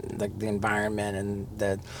the environment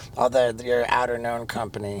and your outer known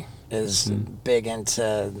company is big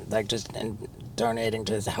into like just donating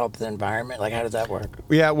to help the environment. Like, how does that work?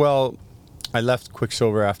 Yeah, well, I left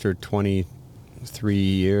Quicksilver after 23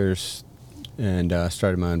 years and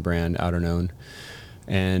started my own brand, Outer Known.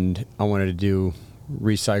 And I wanted to do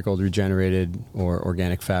recycled, regenerated, or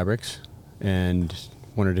organic fabrics. And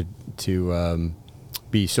wanted to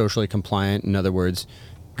be socially compliant. In other words,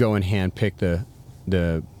 go and hand pick the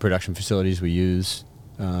production facilities we use,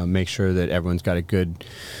 make sure that everyone's got a good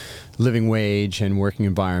living wage and working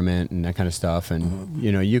environment and that kind of stuff. And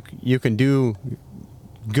you can do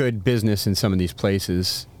good business in some of these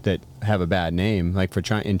places that have a bad name. Like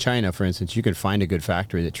in China, for instance, you can find a good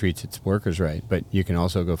factory that treats its workers right, but you can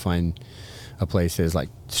also go find a place that is like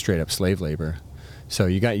straight up slave labor. So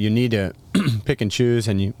you need to pick and choose,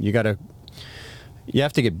 and you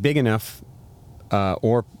have to get big enough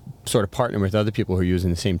or sort of partner with other people who are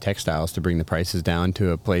using the same textiles to bring the prices down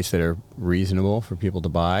to a place that are reasonable for people to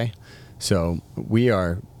buy. So we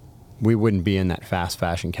wouldn't be in that fast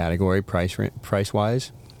fashion category price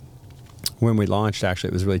wise. When we launched, actually,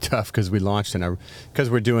 it was really tough because we launched because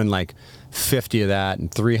we're doing like 50 of that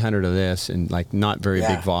and 300 of this and like not very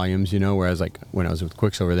big volumes, whereas like when I was with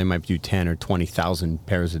Quicksilver, they might do 10 or 20,000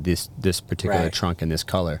 pairs of this particular trunk in this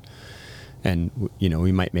color. And,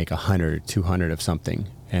 we might make 100 or 200 of something.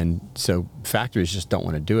 And so factories just don't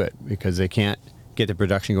want to do it because they can't get the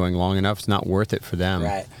production going long enough. It's not worth it for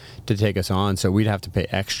them to take us on. So we'd have to pay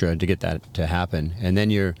extra to get that to happen. And then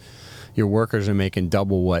your workers are making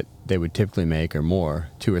double what they would typically make or more,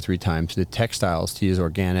 2 or 3 times. The textiles, to use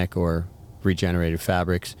organic or regenerated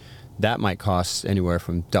fabrics, that might cost anywhere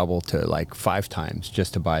from double to like 5 times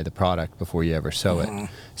just to buy the product before you ever sew it.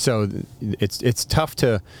 So it's tough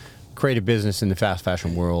to create a business in the fast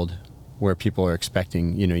fashion world where people are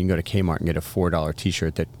expecting, you can go to Kmart and get a $4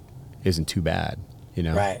 t-shirt that isn't too bad,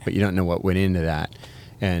 but you don't know what went into that.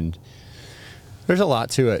 And there's a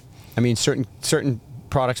lot to it. I mean, certain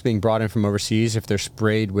products being brought in from overseas, if they're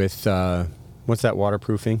sprayed with, what's that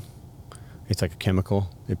waterproofing? It's like a chemical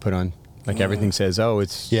they put on, like everything says,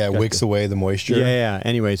 it's... Yeah, it wicks away the moisture. Yeah.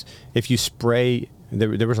 Anyways, if you spray,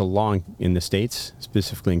 there was a law in the States,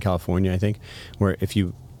 specifically in California, I think, where if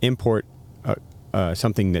you import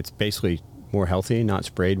something that's basically more healthy, not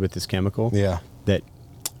sprayed with this chemical, that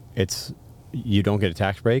you don't get a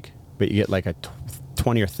tax break, but you get like a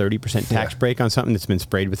 20 or 30% tax break on something that's been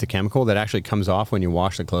sprayed with the chemical that actually comes off when you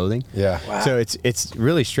wash the clothing. Yeah. Wow. So it's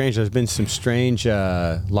really strange. There's been some strange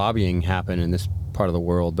lobbying happen in this part of the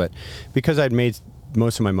world, but because I'd made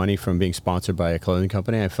most of my money from being sponsored by a clothing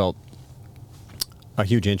company, I felt a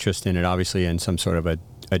huge interest in it, obviously, and some sort of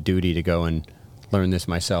a duty to go and learn this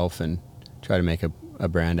myself and try to make a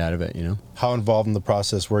brand out of it, How involved in the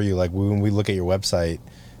process were you? Like when we look at your website,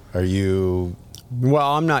 are you...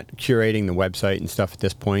 Well, I'm not curating the website and stuff at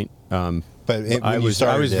this point. But I was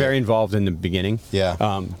very involved in the beginning.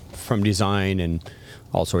 Yeah. From design and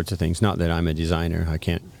all sorts of things. Not that I'm a designer. I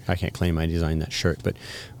can't claim I designed that shirt, but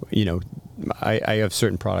I have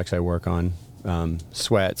certain products I work on,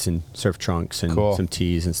 sweats and surf trunks and some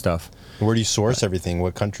tees and stuff. Where do you source everything?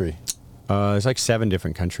 What country? There's like 7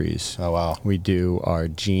 different countries. Oh wow. We do our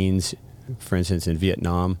jeans, for instance, in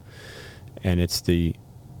Vietnam, and it's the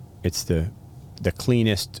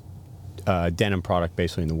cleanest denim product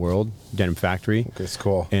basically in the world, denim factory. That's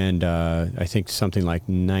cool. And I think something like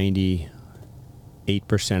 98%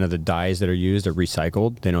 of the dyes that are used are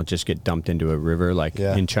recycled. They don't just get dumped into a river. Like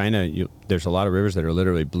in China, there's a lot of rivers that are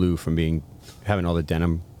literally blue from having all the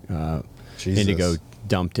denim indigo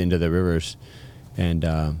dumped into the rivers.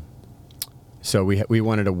 And so we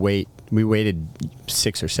wanted to wait. We waited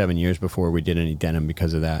 6 or 7 years before we did any denim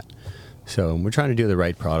because of that. So we're trying to do the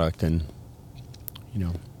right product and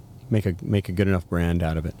make a good enough brand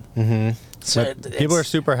out of it. Mm-hmm. So people are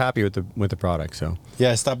super happy with the product. So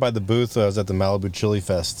I stopped by the booth. I was at the Malibu Chili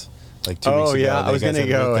Fest like 2 weeks ago. Oh yeah, I was gonna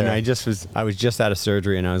go, and I was just out of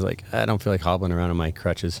surgery, and I was like, I don't feel like hobbling around on my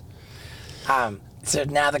crutches. So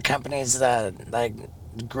now the company's like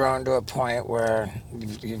grown to a point where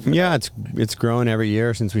Yeah, it's grown every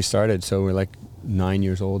year since we started. So we're like 9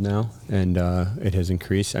 years old now, and it has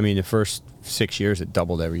increased. I mean, the first 6 years it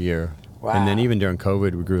doubled every year. Wow. And then even during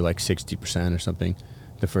COVID, we grew like 60% or something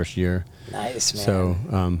the first year. Nice, man. So,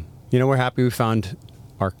 we're happy we found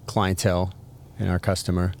our clientele and our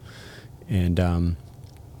customer. And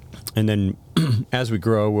then as we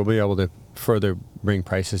grow, we'll be able to further bring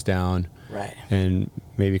prices down. Right. And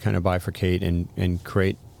maybe kind of bifurcate and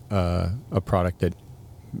create a product that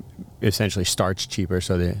essentially starts cheaper,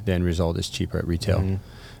 so the end result is cheaper at retail. Mm-hmm.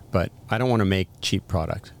 But I don't want to make cheap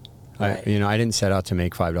product. Right. I didn't set out to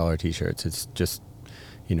make $5 t-shirts. It's just,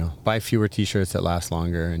 buy fewer t-shirts that last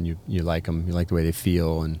longer, and you like them. You like the way they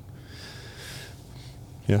feel, and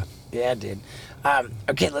yeah. Yeah, dude.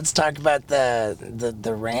 Okay, let's talk about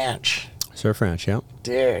the ranch. Surf ranch, yeah.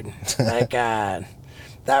 Dude, like that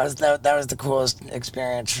was the coolest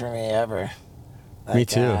experience for me ever. Like, me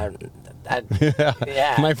too.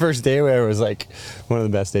 Yeah. My first day there was like one of the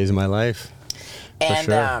best days of my life. And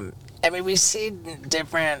sure. I mean, we see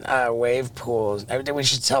different wave pools. We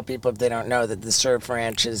should tell people if they don't know that the Surf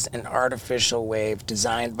Ranch is an artificial wave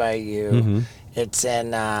designed by you. It's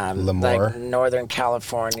in Lemoore. like Northern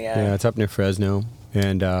California. Yeah, it's up near Fresno,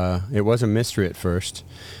 and it was a mystery at first.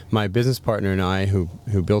 My business partner and I, who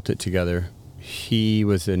built it together, he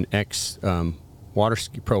was an ex pro water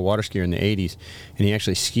skier in the '80s, and he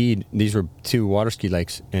actually skied. These were 2 water ski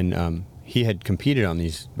lakes, and he had competed on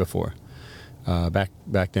these before,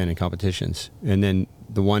 back then in competitions. And then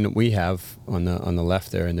the one that we have on the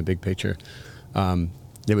left there in the big picture,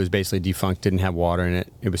 it was basically defunct, didn't have water in it.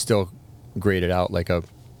 It was still graded out like a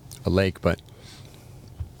lake, but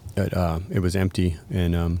it was empty.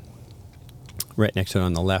 And right next to it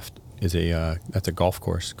on the left is that's a golf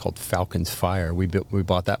course called Falcon's Fire. We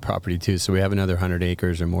bought that property too, so we have another 100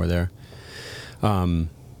 acres or more there. And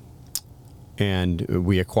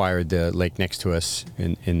we acquired the lake next to us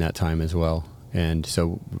in that time as well. And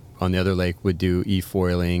so on the other lake would do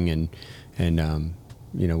e-foiling and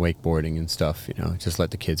wakeboarding and stuff. Just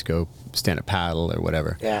let the kids go stand up paddle or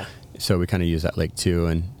whatever. Yeah. So we kind of use that lake too,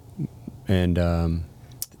 and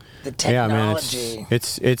The technology. Yeah,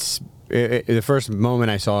 man, the first moment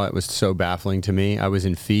I saw it was so baffling to me. I was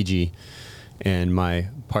in Fiji, and my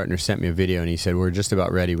partner sent me a video, and he said, "We're just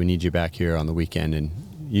about ready. We need you back here on the weekend." And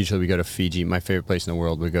usually we go to Fiji. My favorite place in the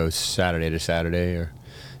world. We go Saturday to Saturday or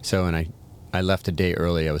so, and I left a day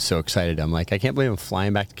early. I was so excited. I'm like, I can't believe I'm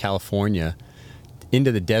flying back to California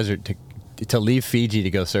into the desert to leave Fiji to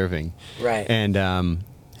go surfing. Right. And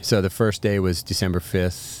so the first day was December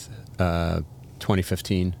 5th,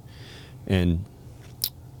 2015. And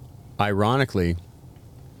ironically,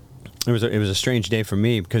 it was a strange day for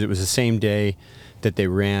me because it was the same day that they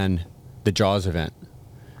ran the Jaws event,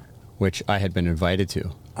 which I had been invited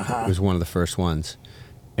to. It was one of the first ones.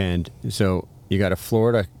 And so you got a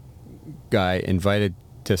Florida guy invited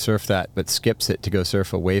to surf that, but skips it to go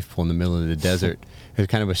surf a wave pool in the middle of the desert. It was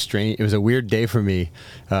kind of it was a weird day for me.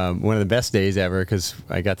 One of the best days ever because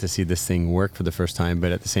I got to see this thing work for the first time,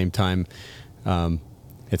 but at the same time,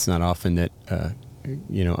 it's not often that,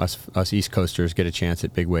 us East Coasters get a chance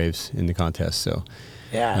at big waves in the contest. So,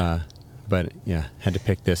 Yeah. but yeah, had to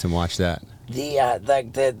pick this and watch that.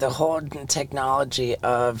 The whole technology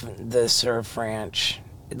of the Surf Ranch,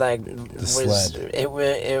 sled.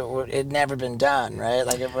 It never been done, right?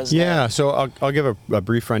 Like it was. Yeah, so I'll give a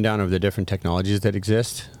brief rundown of the different technologies that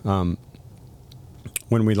exist. When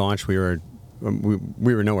we launched, we were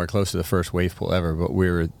nowhere close to the first wave pool ever, but we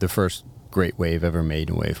were the first great wave ever made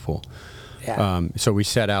in wave pool. Yeah. So we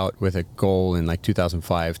set out with a goal in like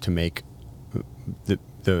 2005 to make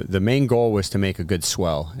the main goal was to make a good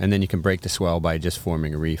swell, and then you can break the swell by just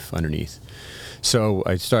forming a reef underneath. So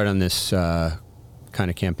I started on this kind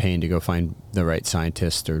of campaign to go find the right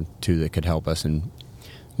scientist or 2 that could help us. And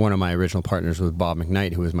one of my original partners was Bob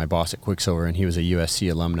McKnight, who was my boss at Quicksilver, and he was a USC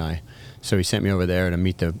alumni. So he sent me over there to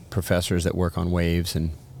meet the professors that work on waves,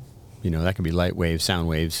 and that can be light waves, sound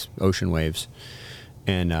waves, ocean waves.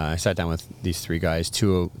 And I sat down with these 3 guys.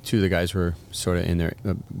 Two of the guys were sort of in their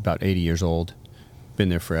about 80 years old, been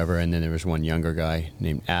there forever, and then there was one younger guy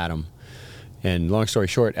named Adam. And long story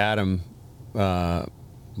short, Adam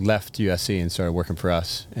left USC and started working for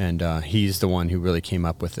us, and he's the one who really came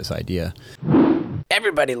up with this idea.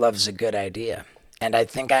 Everybody loves a good idea, and I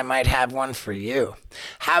think I might have one for you.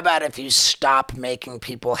 How about if you stop making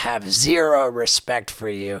people have zero respect for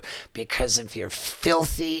you because of your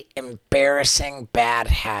filthy, embarrassing bad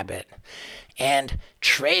habit, and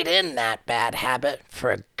trade in that bad habit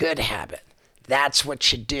for a good habit? That's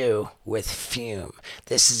what you do with Fume.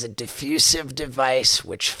 This is a diffusive device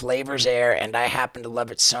which flavors air, and I happen to love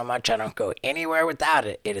it so much I don't go anywhere without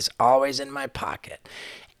it. It is always in my pocket.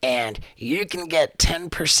 And you can get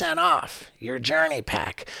 10% off your journey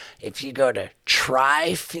pack if you go to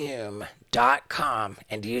tryfume.com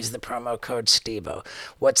and use the promo code STEVO.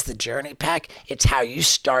 What's the journey pack? It's how you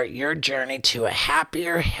start your journey to a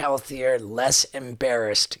happier, healthier, less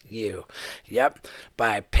embarrassed you. Yep.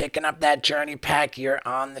 By picking up that journey pack, you're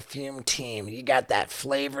on the Fume team. You got that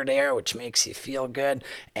flavored air, which makes you feel good,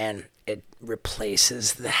 and it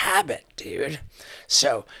replaces the habit, dude.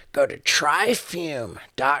 So go to tryfume.com.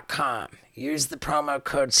 Use the promo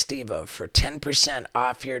code STEVO for 10%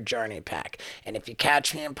 off your journey pack. And if you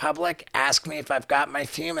catch me in public, ask me if I've got my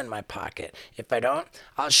Fume in my pocket. If I don't,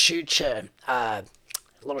 I'll shoot you a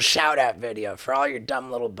little shout out video for all your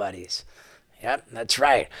dumb little buddies. Yep, that's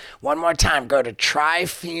right. One more time, go to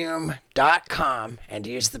tryfume.com and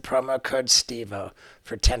use the promo code STEVO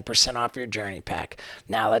for 10% off your journey pack.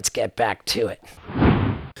 Now let's get back to it.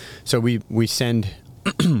 So we send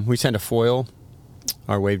we send a foil,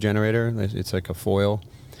 our wave generator. It's like a foil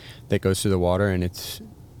that goes through the water, and it's,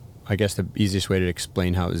 I guess the easiest way to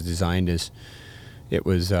explain how it was designed is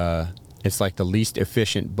it's like the least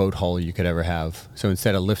efficient boat hull you could ever have. So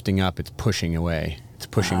instead of lifting up, it's pushing away. It's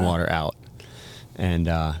pushing water out. And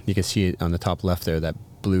you can see it on the top left there, that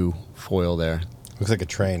blue foil there. Looks like a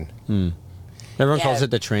train. Everyone calls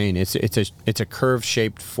it the train. It's a curve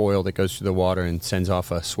shaped foil that goes through the water and sends off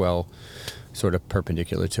a swell sort of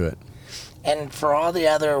perpendicular to it. And for all the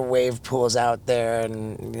other wave pools out there,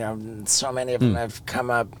 and so many of them have come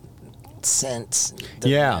up since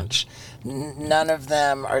the ranch, none of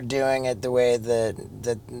them are doing it the way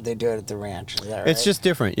that they do it at the ranch. Is that right? It's just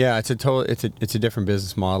different. Yeah, it's a different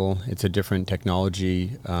business model. It's a different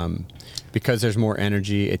technology. Because there's more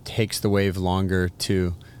energy, it takes the wave longer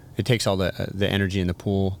to. It takes all the energy in the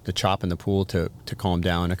pool, the chop in the pool, to calm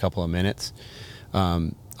down in a couple of minutes.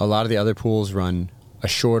 A lot of the other pools run a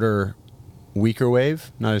shorter, weaker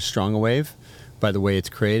wave, not as strong a wave, by the way it's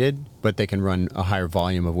created, but they can run a higher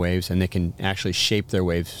volume of waves, and they can actually shape their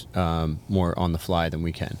waves more on the fly than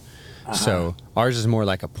we can. So ours is more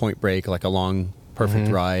like a point break, like a long, perfect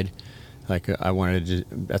ride. Like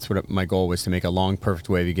that's what my goal was, to make a long, perfect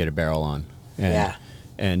wave you get a barrel on.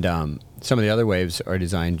 And some of the other waves are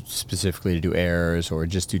designed specifically to do airs or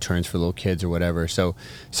just do turns for little kids or whatever. So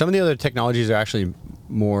some of the other technologies are actually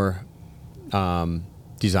more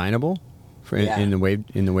designable in the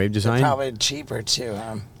wave design. They're probably cheaper too,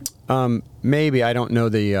 huh? Maybe. I don't know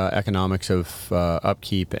the economics of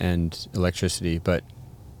upkeep and electricity, but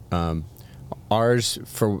ours,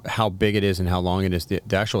 for how big it is and how long it is, the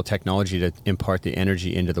actual technology to impart the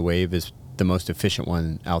energy into the wave is the most efficient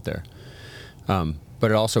one out there. But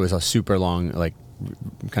it also is a super long, like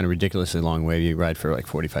kind of ridiculously long wave you ride for like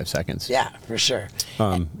 45 seconds. Yeah, for sure.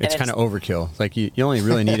 It's kind of overkill. Like you only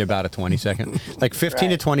really need about a 20-second, like 15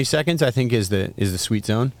 to 20 seconds, I think is the sweet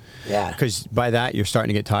zone. Yeah. Because by that you're starting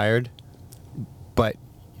to get tired. But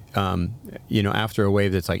after a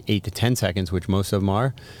wave that's like 8 to 10 seconds, which most of them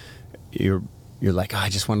are, you're like, I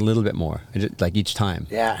just want a little bit more, like each time.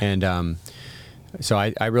 Yeah. And so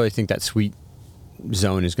I really think that sweet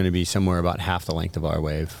zone is going to be somewhere about half the length of our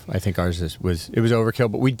wave. I think ours was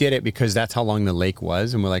overkill, but we did it because that's how long the lake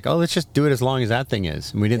was, and we're like, oh, let's just do it as long as that thing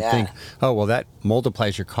is. And we didn't think, oh, well, that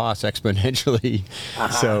multiplies your costs exponentially.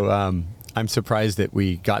 So I'm surprised that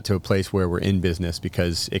we got to a place where we're in business,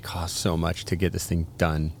 because it costs so much to get this thing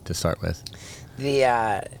done to start with.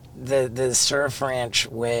 The surf ranch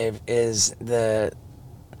wave is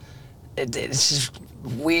it's just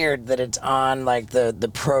weird that it's on like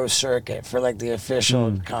the pro circuit for like the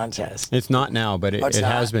official contest. It's not now, but it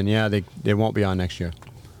has been. Yeah, they won't be on next year.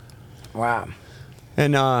 Wow.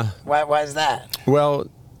 And why is that? Well,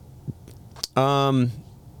 I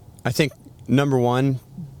think number one,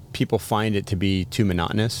 people find it to be too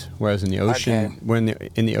monotonous, whereas in the ocean,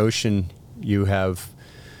 in the ocean you have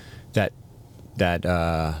that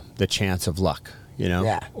the chance of luck,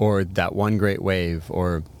 or that one great wave,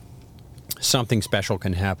 or something special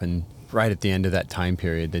can happen right at the end of that time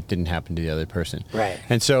period that didn't happen to the other person. Right.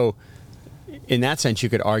 And so in that sense, you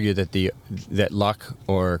could argue that that luck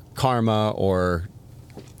or karma or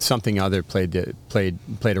something other played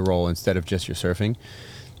a role instead of just your surfing.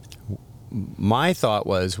 My thought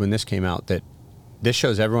was, when this came out, that this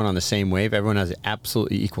shows everyone on the same wave. Everyone has an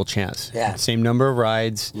absolutely equal chance. Yeah. Same number of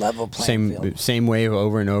rides. Level playing field. Same wave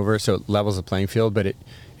over and over, so it levels the playing field. But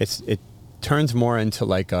it turns more into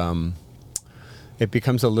like it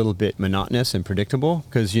becomes a little bit monotonous and predictable,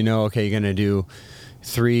 because okay, you're gonna do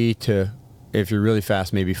 3 to, if you're really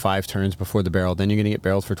fast, maybe 5 turns before the barrel. Then you're gonna get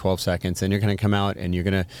barreled for 12 seconds. Then you're gonna come out and you're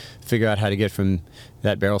gonna figure out how to get from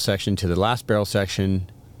that barrel section to the last barrel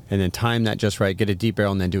section, and then time that just right, get a deep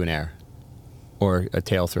barrel, and then do an air or a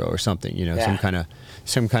tail throw or something,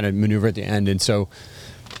 some kind of maneuver at the end. And so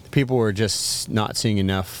people were just not seeing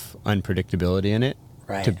enough unpredictability in it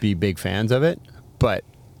to be big fans of it. But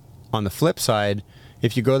on the flip side,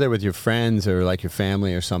 if you go there with your friends or like your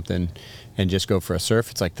family or something and just go for a surf,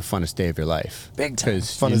 it's like the funnest day of your life. Big time.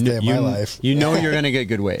 Funnest day of my life. You know you're going to get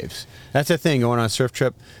good waves. That's the thing, going on a surf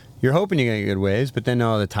trip. You're hoping you're going to get good waves, but then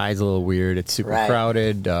the tide's a little weird. It's super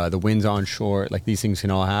crowded. The wind's on short. Like, these things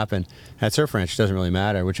can all happen. At surf ranch, it doesn't really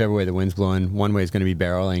matter. Whichever way the wind's blowing, one way is going to be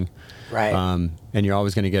barreling. Right. And you're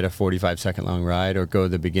always going to get a 45-second long ride, or go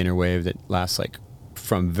the beginner wave that lasts like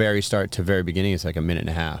from very start to very beginning. It's like a minute and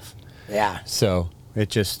a half. Yeah. So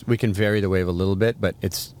we can vary the wave a little bit, but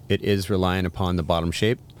it is reliant upon the bottom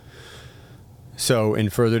shape. So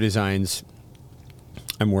in further designs,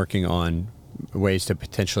 I'm working on ways to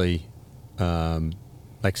potentially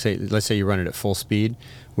like let's say you run it at full speed,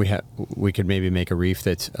 we could maybe make a reef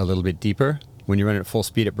that's a little bit deeper. When you run it at full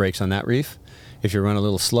speed, it breaks on that reef. If you run a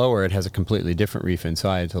little slower, it has a completely different reef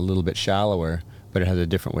inside. It's a little bit shallower, but it has a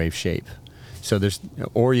different wave shape. So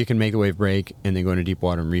or you can make the wave break and then go into deep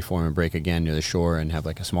water and reform and break again near the shore and have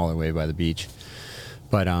like a smaller wave by the beach.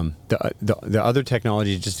 But the other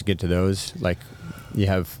technology, just to get to those, like you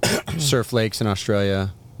have surf lakes in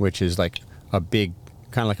Australia, which is like a big,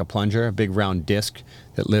 kind of like a plunger, a big round disc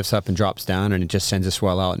that lifts up and drops down, and it just sends a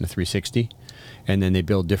swell out in a 360. And then they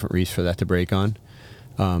build different reefs for that to break on.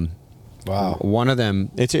 Wow. One of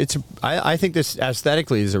them, I think this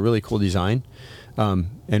aesthetically is a really cool design.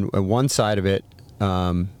 And one side of it,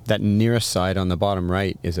 that nearest side on the bottom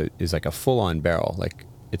right is like a full-on barrel. Like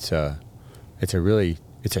it's a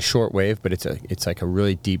short wave, but it's like a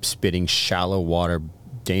really deep spitting, shallow water,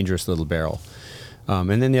 dangerous little barrel.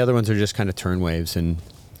 And then the other ones are just kind of turn waves and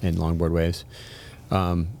longboard waves.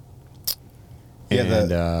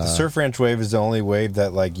 The surf ranch wave is the only wave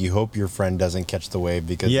that like you hope your friend doesn't catch the wave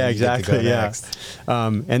because yeah, then you get to exactly, go yeah. next.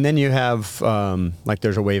 And then you have like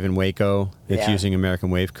there's a wave in Waco that's using American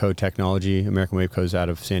Wave Co technology. American Wave Co is out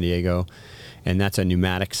of San Diego, and that's a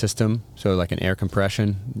pneumatic system, so like an air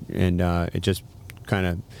compression, and it just kind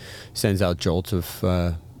of sends out jolts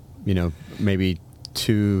of maybe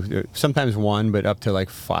 2, sometimes 1, but up to like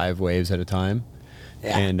 5 waves at a time.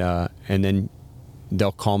 Yeah. And then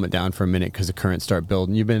they'll calm it down for a minute because the currents start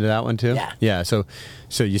building. You've been to that one too? Yeah. Yeah. So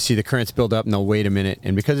you see the currents build up and they'll wait a minute,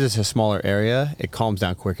 and because it's a smaller area, it calms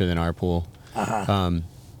down quicker than our pool.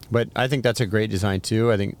 But I think that's a great design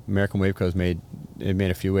too. I think American Wave Co. made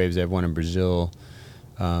a few waves. They have one in Brazil.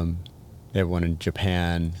 They have one in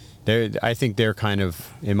Japan. I think they're kind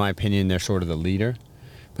of, in my opinion, they're sort of the leader.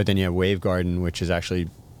 But then you have Wave Garden, which is actually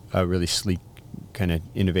a really sleek, kind of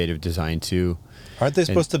innovative design too. Aren't they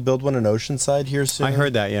supposed to build one in Oceanside here soon? I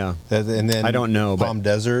heard that, yeah. And then I don't know, Palm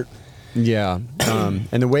Desert. Yeah, and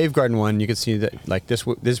the Wave Garden one, you can see that like this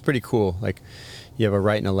is pretty cool. Like you have a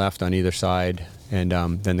right and a left on either side, and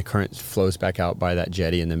then the current flows back out by that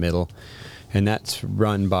jetty in the middle, and that's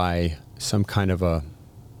run by some kind of a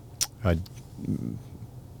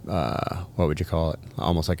what would you call it?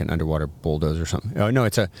 Almost like an underwater bulldozer or something. Oh no,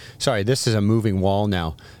 this is a moving wall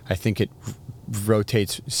now. I think it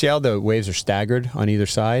rotates. See how the waves are staggered on either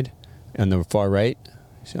side on the far right?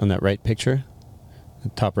 See on that right picture? The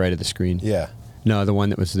top right of the screen. Yeah. No, the one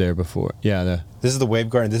that was there before. Yeah. This is the Wave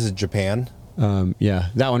Garden. This is Japan. Yeah,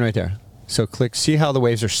 that one right there. So see how the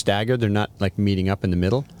waves are staggered? They're not like meeting up in the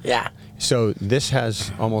middle? Yeah. So this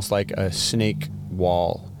has almost like a snake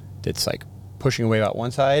wall that's like pushing a wave out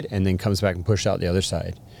one side and then comes back and pushes out the other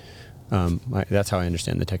side. That's how I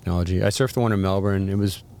understand the technology. I surfed the one in Melbourne. It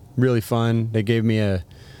was really fun. They gave me the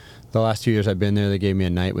last 2 years I've been there, they gave me a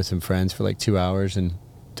night with some friends for like 2 hours and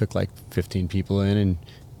took like 15 people in, and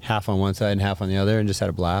half on one side and half on the other, and just had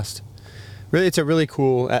a blast. Really, it's a really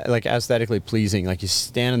cool, like aesthetically pleasing. Like you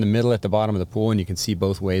stand in the middle at the bottom of the pool and you can see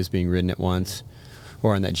both waves being ridden at once,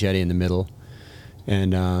 or on that jetty in the middle.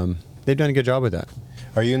 And they've done a good job with that.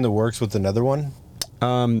 Are you in the works with another one?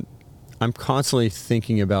 I'm constantly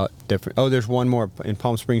thinking about different. Oh, there's one more in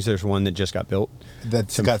Palm Springs. There's one that just got built.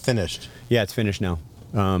 Got finished. Yeah, it's finished now.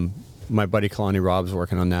 My buddy Kalani Rob's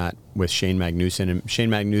working on that with Shane Magnuson, and Shane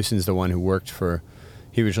Magnuson's the one who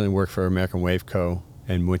he originally worked for American Wave Co.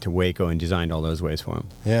 and went to Waco and designed all those waves for him.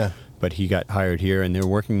 Yeah. But he got hired here, and they're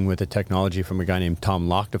working with a technology from a guy named Tom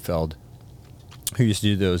Lochtefeld, who used to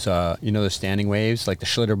do those, those standing waves, like the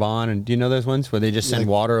Schlitterbahn, and do you know those ones where they just send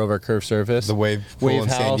water over a curved surface? The wave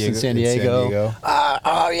house in San Diego. Okay.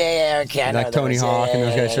 I know Like Tony those. Hawk Yeah, and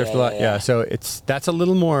those guys yeah, surfed a lot. Yeah, so that's a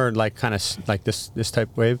little more like kind of like this type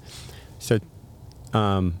of wave. So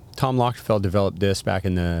Tom Lochtefeld developed this back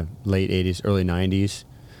in the late 80s, early 90s.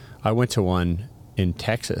 I went to one in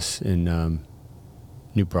Texas, in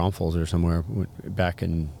New Braunfels or somewhere, back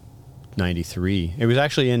in 93. It was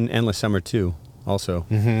actually in Endless Summer too, also,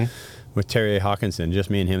 with Terry A. Hawkinson.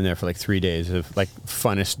 Just me and him there for like 3 days of like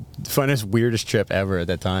funnest, weirdest trip ever at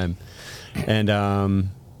that time. And so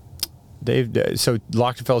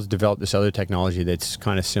Lochtefeld's developed this other technology that's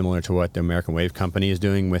kind of similar to what the American Wave Company is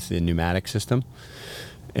doing with the pneumatic system.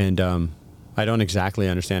 And I don't exactly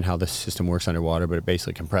understand how this system works underwater, but it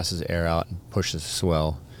basically compresses air out and pushes the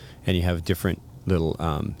swell. And you have different little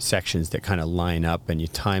sections that kind of line up, and you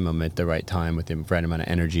time them at the right time with the right amount of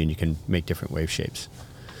energy, and you can make different wave shapes.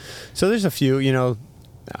 So there's a few,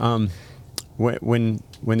 when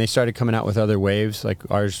they started coming out with other waves, like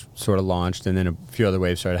ours sort of launched, and then a few other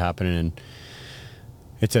waves started happening, and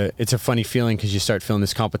it's a funny feeling because you start feeling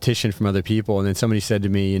this competition from other people, and then somebody said to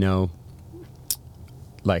me,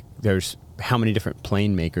 like there's how many different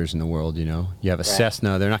plane makers in the world, you know? You have a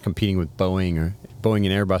Cessna, they're not competing with Boeing, or Boeing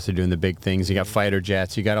and Airbus are doing the big things. You got fighter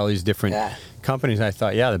jets, you got all these different companies. I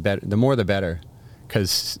thought, the more the better,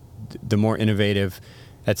 because the more innovative.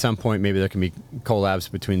 At some point, maybe there can be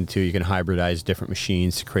collabs between the two. You can hybridize different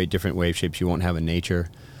machines to create different wave shapes you won't have in nature.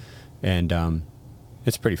 And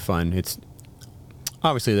it's pretty fun. It's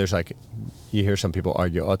obviously, there's like, you hear some people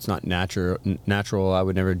argue, oh, it's not natural. I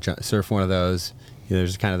would never surf one of those.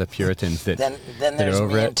 There's kind of the Puritans that then that there's are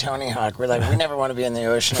over me it. and Tony Hawk. We're like, we never want to be in the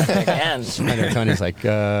ocean again. I know Tony's like,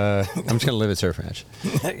 I'm just going to live at Surf Ranch.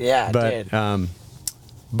 Yeah, dude.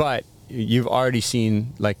 But you've already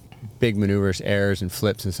seen like big maneuvers, airs, and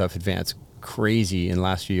flips and stuff advance crazy in the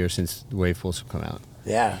last few years since the wave pools have come out.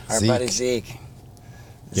 Yeah, our buddy Zeke.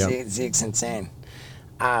 Yep. Zeke's insane.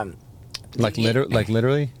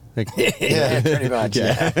 Literally? Like, Yeah, pretty much.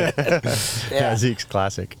 yeah, Zeke's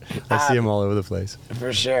classic. I see him all over the place.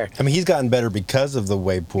 For sure. I mean, he's gotten better because of the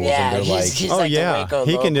wave pools, Yeah, and they're like, he's Oh like the yeah, Waco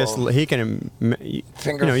he can local.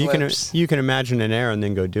 Finger flips. you can imagine an air and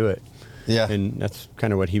then go do it. yeah. And that's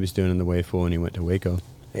kind of what he was doing in the wave pool when he went to Waco.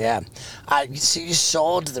 Yeah. So you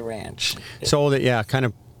sold the ranch. Sold it, yeah. Kind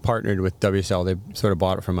of partnered with WSL. They sort of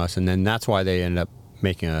bought it from us, and then that's why they ended up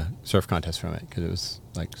making a surf contest from it, because it was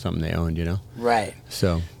like something they owned, you know. Right.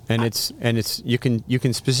 So, and it's you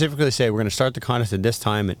can specifically say we're going to start the contest at this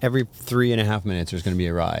time, and every 3.5 minutes there's going to be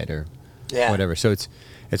a ride or whatever. So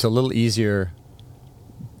it's a little easier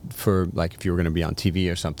for like if you were going to be on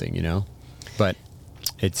TV or something, you know. But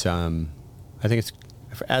it's I think it's,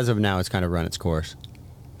 as of now, it's kind of run its course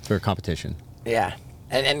for competition. Yeah.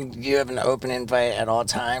 And you have an open invite at all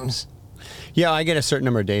times? Yeah, I get a certain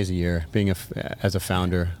number of days a year being as a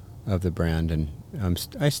founder of the brand, and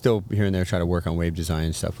I still here and there try to work on wave design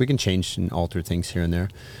and stuff. We can change and alter things here and there,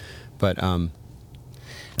 but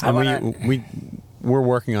we're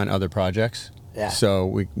working on other projects. Yeah. So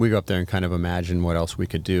we go up there and kind of imagine what else we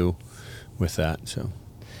could do with that. So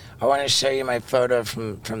I want to show you my photo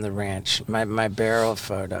from the ranch, my barrel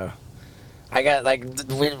photo. I got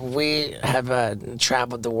we have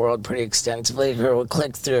traveled the world pretty extensively. We'll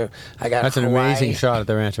click through. I got that's an Hawaii. amazing shot at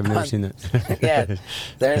the ranch. I've never seen that. Yeah,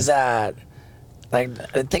 there's I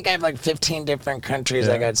think I have like 15 different countries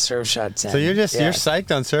I got surf shots in. So you're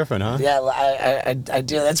psyched on surfing, huh? Yeah, I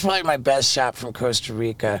do. That's probably my best shot from Costa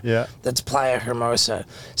Rica. Yeah. That's Playa Hermosa.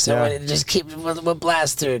 So it just we'll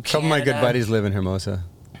blast through. A couple of my good buddies live in Hermosa.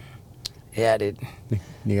 Yeah, dude.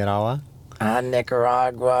 Nicaragua?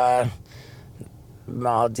 Nicaragua.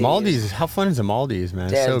 Maldives. How fun is the Maldives,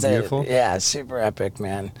 man? Yeah, It's so beautiful. Yeah, super epic,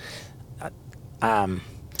 man.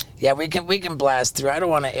 Yeah, we can blast through. I don't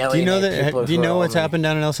want to alienate people. Do you know what's only- happened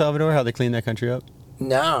down in El Salvador? How they cleaned that country up?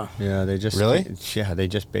 No. Yeah, they just Really? Yeah, they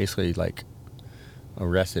just basically like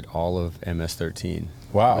arrested all of MS-13.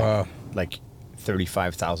 wow. Like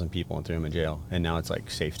 35,000 people and threw them in jail, and now it's like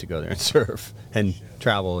safe to go there and surf and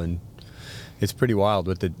travel, and it's pretty wild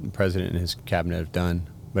what the president and his cabinet have done.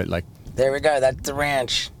 But like, There we go. That's the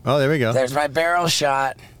ranch. oh, there we go. There's my barrel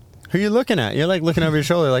shot. Who are you looking at? You're like looking over your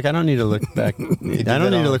shoulder. Like, I don't need to look back. I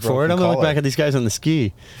don't need to look forward. I'm gonna look back at these guys on the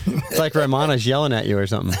ski. It's like Ramana's yelling at you or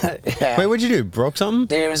something. Yeah. Wait, what'd you do? Broke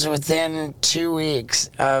something? It was within 2 weeks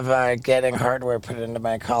of getting hardware put into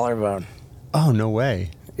my collarbone. Oh, no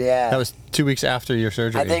way. Yeah. That was 2 weeks after your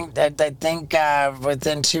surgery. I think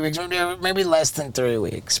within 2 weeks, maybe less than 3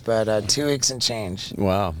 weeks, but 2 weeks and change.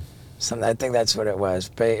 Wow. I think that's what it was.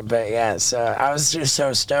 But yeah, so I was just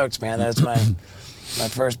so stoked, man. That was my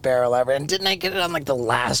first barrel ever. And didn't I get it on like the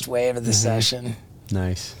last wave of the session?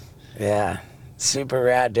 Nice. Yeah. Super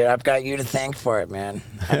rad, dude. I've got you to thank for it, man.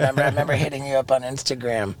 I remember hitting you up on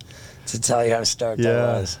Instagram to tell you how stoked I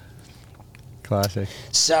was. Classic.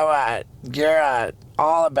 So you're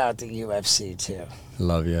all about the UFC too.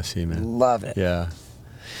 Love UFC, man. Love it. Yeah.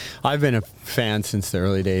 I've been a fan since the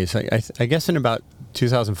early days. I guess in about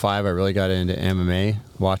 2005, I really got into MMA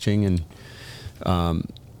watching, and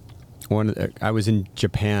I was in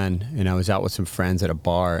Japan, and I was out with some friends at a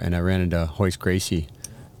bar, and I ran into Hoist Gracie,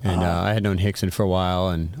 and I had known Hickson for a while,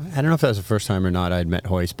 and I don't know if that was the first time or not I had met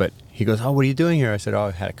Hoist, but he goes, "Oh, what are you doing here?" I said, "Oh,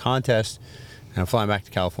 I had a contest, and I'm flying back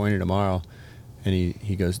to California tomorrow," and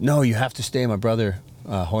he goes, "No, you have to stay. My brother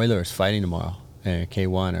Hoyler is fighting tomorrow,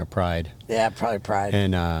 K1 or Pride." Yeah, probably Pride.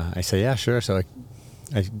 And I said, "Yeah, sure." So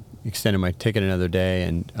I extended my ticket another day,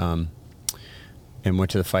 and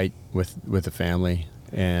went to the fight with the family,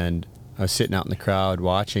 and I was sitting out in the crowd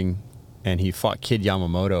watching, and he fought Kid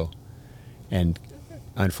Yamamoto, and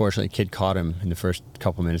unfortunately Kid caught him in the first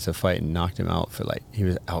couple minutes of the fight and knocked him out he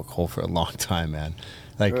was out cold for a long time, man.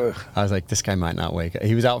 Like, Ugh. I was like, this guy might not wake up.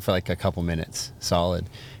 He was out for like a couple minutes solid.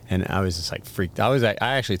 And I was just like freaked. I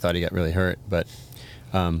actually thought he got really hurt, but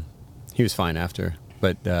he was fine after.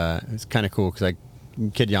 But it's kind of cool because like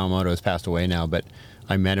Kid Yamamoto has passed away now, but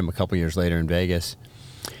I met him a couple years later in Vegas.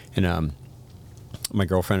 And my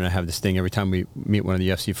girlfriend and I have this thing every time we meet one of the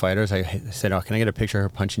UFC fighters. I said, "Oh, can I get a picture of her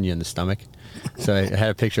punching you in the stomach?" So I had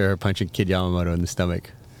a picture of her punching Kid Yamamoto in the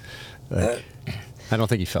stomach. Like, I don't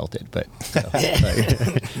think he felt it, but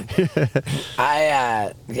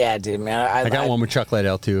yeah, dude, man. I got one with Chuck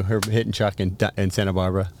Liddell too. Her hitting Chuck in Santa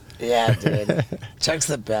Barbara. Yeah, dude. Chuck's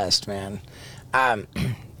the best, man.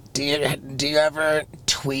 Do you ever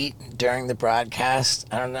tweet during the broadcast?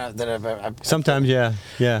 I don't know that I've Sometimes, yeah,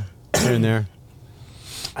 here and there.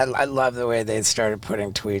 I love the way they started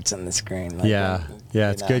putting tweets on the screen. Like, Yeah,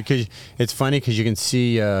 it's good because it's funny because you can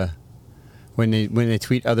see when they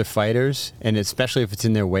tweet other fighters, and especially if it's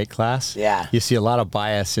in their weight class. Yeah. You see a lot of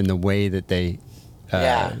bias in the way that they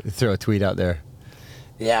throw a tweet out there.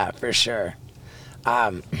 Yeah, for sure.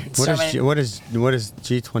 What is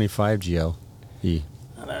G25 GLE?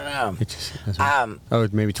 I don't know.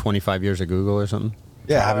 It's maybe 25 years of Google or something.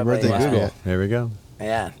 Yeah, happy Probably, birthday, yeah. Google. Yeah, there we go.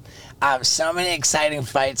 Yeah. So many exciting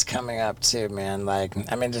fights coming up too, man. Like,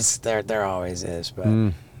 I mean, just there always is, but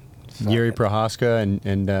Yuri Prohaska and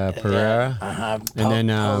Pereira. And then,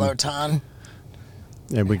 Poloton,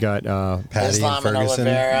 And we got Patty Islam and and Ferguson.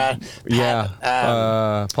 Oliveira.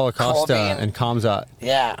 Paulo Costa Colby and Kamzat.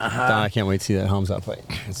 Yeah, I can't wait to see that Hamzat fight.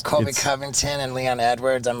 Colby Covington and Leon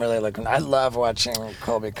Edwards. I'm really looking. I love watching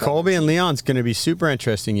Colby. Colby and Leon's going to be super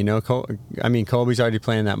interesting. You know, Colby's already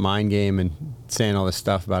playing that mind game and saying all this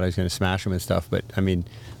stuff about how he's going to smash him and stuff. But I mean,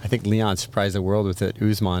 I think Leon surprised the world with it.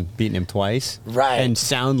 Usman beating him twice, Right. and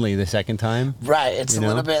soundly the second time. Right. It's a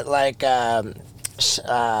little bit like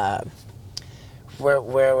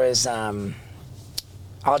where was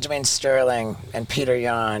Aljamain Sterling and Peter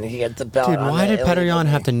Yan? He had the belt. Dude, on why the did Petr illegal Yan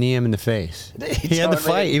have knee. to knee him in the face? He He had the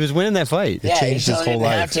totally fight. did. He was winning that fight. Yeah, changed he his totally whole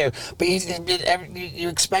didn't life. have to. But you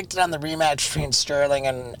expected on the rematch between Sterling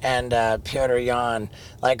and Petr Yan,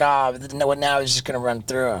 like, now he's just going to run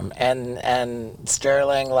through him. And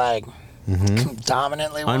Sterling, like,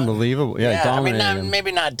 dominantly won. Unbelievable. Yeah, dominated I mean, him.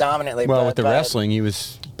 maybe not dominantly, Well, but, with the wrestling, he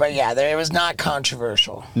was But yeah, it was not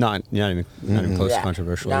controversial. not even close to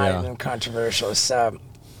controversial. Not even controversial. So,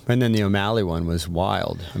 And then the O'Malley one was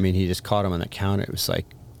wild. I mean, he just caught him on the counter. It was like,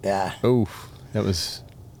 yeah. oh, that was.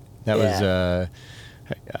 Yeah.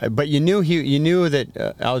 But you knew that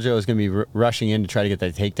Aljo was going to be rushing in to try to get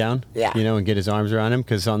that takedown. Yeah. You know, and get his arms around him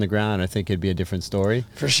because on the ground, I think it'd be a different story.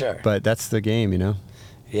 For sure. But that's the game, you know.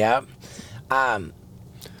 Yeah.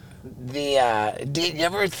 Did you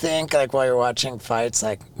ever think, like, while you're watching fights,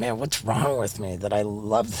 like, man, what's wrong with me that I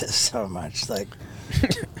love this so much? Like,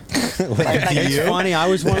 It's funny. I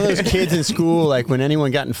was one of those kids in school. Like when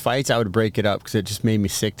anyone got in fights, I would break it up because it just made me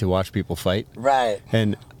sick to watch people fight. right.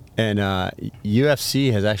 And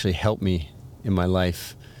UFC has actually helped me in my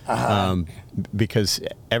life because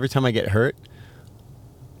every time I get hurt,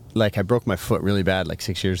 like I broke my foot really bad like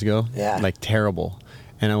 6 years ago. Yeah. Like terrible.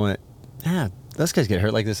 And I went, those guys get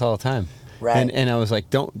hurt like this all the time. Right. And I was like,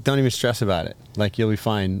 don't even stress about it. Like you'll be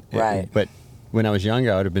fine. Right. But when I was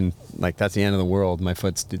younger, I would have been like, that's the end of the world. My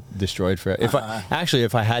foot's destroyed forever.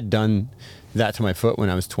 If I had done that to my foot when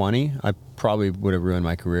I was 20, I probably would have ruined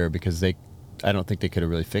my career because I don't think they could have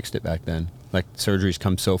really fixed it back then. Like surgery's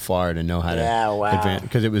come so far to know how to advance.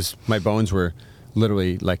 Because it was, my bones were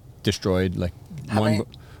literally like destroyed. Like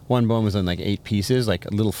one bone was in like 8 pieces, like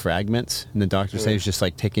little fragments. And the doctor said he was just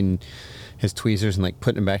like taking his tweezers and like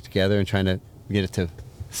putting them back together and trying to get it to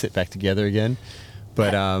sit back together again.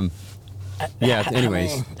 But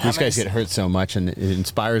anyways, these guys get hurt so much, and it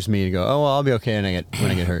inspires me to go, oh, well, I'll be okay when I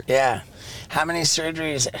get hurt. Yeah. How many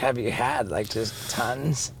surgeries have you had? Like just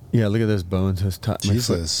tons? Yeah, look at those bones. Those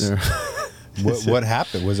Jesus. What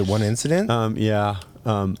happened? Was it one incident?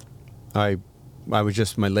 I was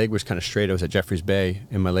just, my leg was kind of straight. I was at Jeffreys Bay,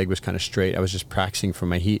 and my leg was kind of straight. I was just practicing for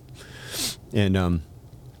my heat, and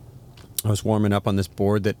I was warming up on this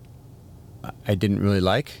board that I didn't really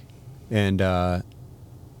like, and I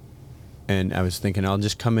was thinking I'll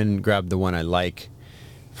just come in and grab the one I like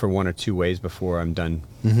for 1 or 2 ways before I'm done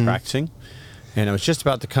practicing. And I was just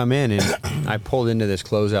about to come in, and I pulled into this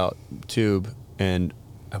closeout tube, and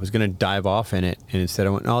I was going to dive off in it, and instead I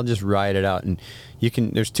went, I'll just ride it out. And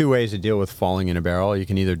there's 2 ways to deal with falling in a barrel. You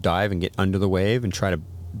can either dive and get under the wave and try to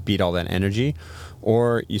beat all that energy,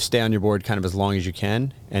 or you stay on your board kind of as long as you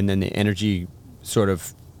can, and then the energy sort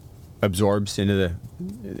of absorbs into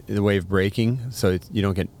the wave breaking, so you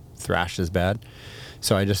don't get thrashed as bad.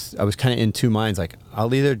 So I was kind of in two minds, like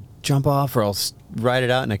I'll either jump off or I'll ride it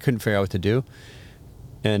out, and I couldn't figure out what to do.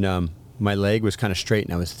 And my leg was kind of straight,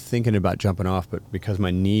 and I was thinking about jumping off, but because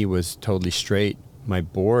my knee was totally straight, my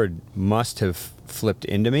board must have flipped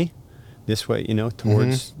into me this way,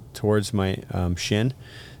 towards my shin,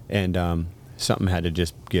 and something had to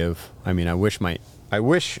just give. I mean, I wish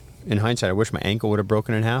in hindsight, I wish my ankle would have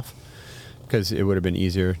broken in half, because it would have been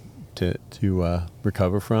easier to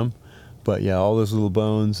recover from. But yeah, all those little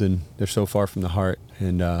bones, and they're so far from the heart,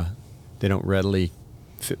 and they don't readily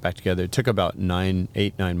fit back together. It took about 9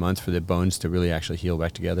 months for the bones to really actually heal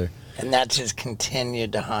back together. And that just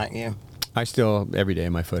continued to haunt you. I still, every day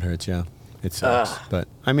my foot hurts. Yeah, it sucks. But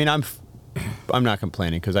I mean, I'm not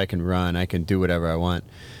complaining, because I can run, I can do whatever I want.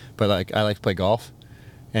 But like, I like to play golf,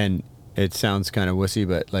 and it sounds kind of wussy,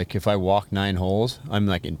 but like if I walk 9 holes, I'm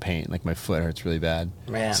like in pain. Like my foot hurts really bad.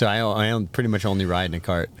 Man. So I pretty much only ride in a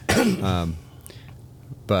cart.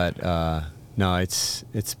 But no, it's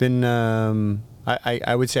been.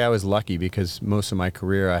 I would say I was lucky, because most of my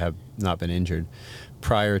career I have not been injured.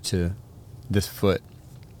 Prior to this foot,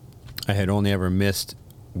 I had only ever missed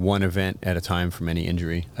one event at a time from any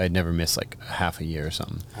injury. I had never missed like half a year or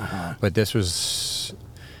something. Uh-huh. But this was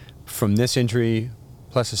from this injury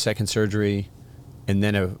plus a second surgery, and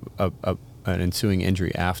then an ensuing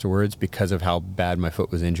injury afterwards, because of how bad my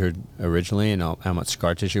foot was injured originally and how much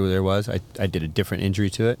scar tissue there was. I did a different injury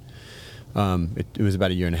to it. It was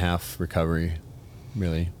about a 1.5 year recovery,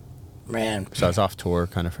 really. Man. So I was off tour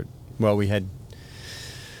kind of I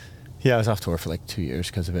was off tour for like 2 years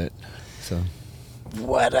because of it. So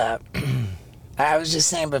What I was just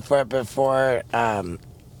saying before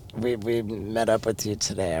we met up with you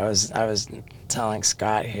today, I was telling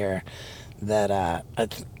Scott here that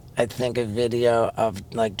I think a video of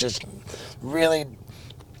like just really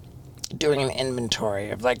doing an inventory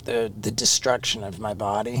of like the destruction of my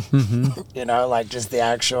body. Mm-hmm. Like just the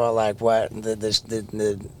actual, like what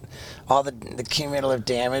the all the cumulative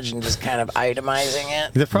damage, and just kind of itemizing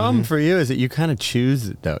it. The problem for you is that you kind of choose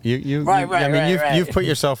it, though. You've put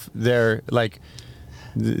yourself there. Like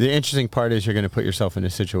the interesting part is you're going to put yourself in a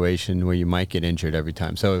situation where you might get injured every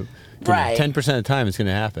time. So 10% of the time it's going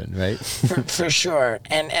to happen, right? for sure.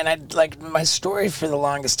 And I like, my story for the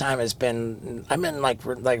longest time has been, I'm in like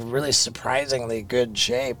really surprisingly good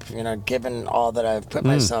shape, given all that I've put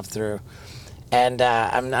myself through. And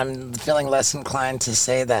I'm feeling less inclined to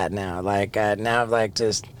say that now. Like now, like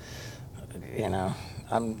just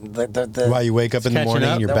I'm the Why you wake up in the morning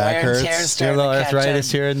and your back hurts? A little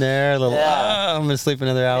arthritis here and there. I'm gonna sleep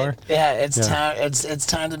another hour. Time. It's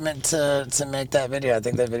time to make that video. I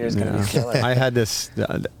think that video is gonna be killer. I had this.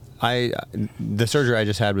 The surgery I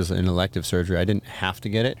just had was an elective surgery. I didn't have to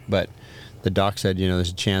get it, but the doc said, there's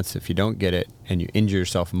a chance if you don't get it and you injure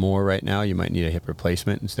yourself more right now, you might need a hip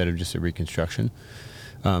replacement instead of just a reconstruction.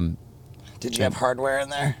 Did you have hardware in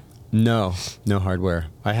there? No hardware.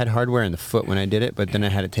 I had hardware in the foot when I did it, but then I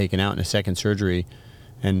had it taken out in a second surgery.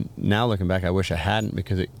 And now looking back, I wish I hadn't,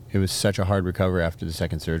 because it was such a hard recovery after the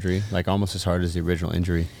second surgery, like almost as hard as the original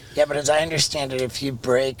injury. Yeah, but as I understand it, if you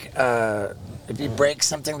break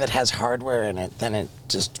something that has hardware in it, then it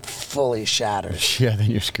just fully shatters. Yeah, then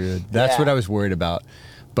you're screwed. That's what I was worried about.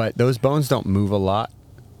 But those bones don't move a lot,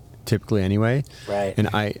 typically anyway. Right. And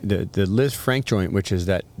the Liz Frank joint, which is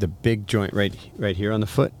the big joint right here on the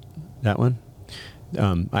foot, that one,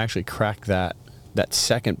 I actually cracked that. That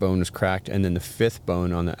second bone was cracked, and then the fifth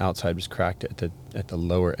bone on the outside was cracked at the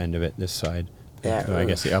lower end of it, this side. Yeah. I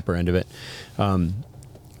guess the upper end of it.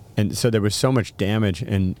 And so there was so much damage,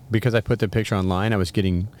 and because I put the picture online, I was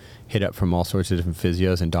getting hit up from all sorts of different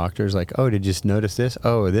physios and doctors, like, "Oh, did you just notice this?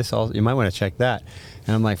 Oh, this all, you might want to check that."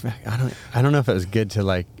 And I'm like, I don't know if it was good to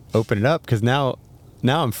like open it up, because now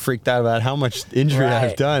I'm freaked out about how much injury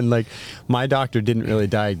I've done. Like, my doctor didn't really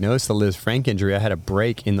diagnose the Liz Frank injury. I had a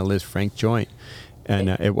break in the Liz Frank joint, and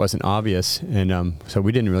it wasn't obvious, and so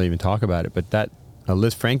we didn't really even talk about it. But a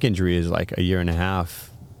Liz Frank injury is like 1.5 years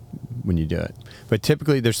when you do it. But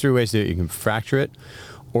typically, there's 3 ways to do it. You can fracture it,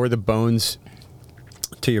 or the bones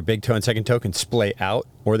to your big toe and second toe can splay out,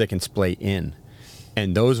 or they can splay in.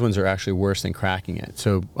 And those ones are actually worse than cracking it.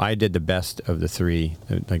 So I did the best of the 3,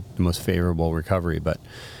 like the most favorable recovery. But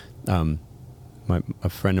a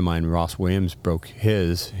friend of mine, Ross Williams, broke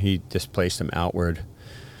his. He displaced him outward,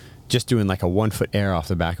 just doing like a 1-foot air off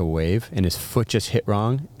the back of a wave, and his foot just hit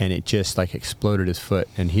wrong, and it just like exploded his foot.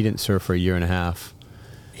 And he didn't surf for 1.5 years.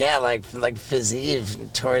 Yeah, like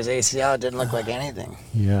Fazeev tore his ACL. It didn't look like anything.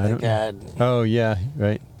 Yeah. Oh yeah,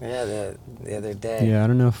 right. Yeah, the other day. Yeah, I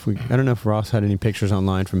don't know if Ross had any pictures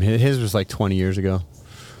online from his. His was like 20 years ago.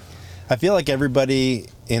 I feel like everybody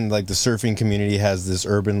in like the surfing community has this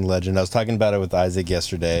urban legend. I was talking about it with Isaac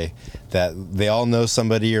yesterday, that they all know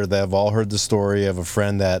somebody or they've all heard the story of a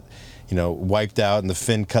friend that, you know, wiped out and the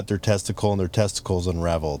fin cut their testicle and their testicles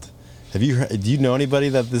unraveled. Do you know anybody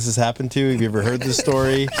that this has happened to? Have you ever heard this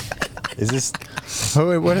story? Is this? Oh,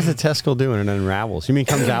 wait, what does a testicle do when it unravels? You mean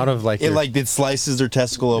comes out of like It slices their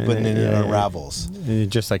testicle open and it unravels. And it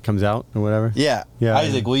just like comes out or whatever? Yeah. Yeah.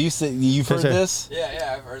 Isaac, will you say you've heard this?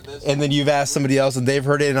 Yeah, I've heard this. And then you've asked somebody else and they've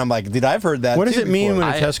heard it, and I'm like, dude, I've heard that. What does too it mean before.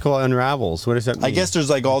 when a testicle unravels? What does that mean? I guess there's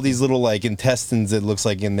like all these little like intestines, it looks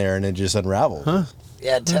like, in there, and it just unravels. Huh?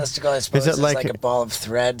 Yeah, testicle, I suppose, it is like- like a ball of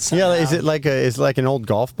thread Yeah, somehow. is it like an old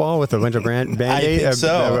golf ball with a bunch of I band-aid, think so.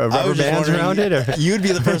 I rubber was just bands wondering- around it? Or? You'd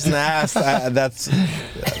be the person to ask. That's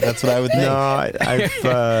what I would think. No,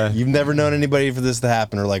 I've You've never known anybody for this to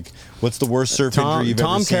happen, or like, what's the worst surf injury you've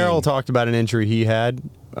Tom ever seen? Carroll talked about an injury he had.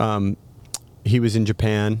 He was in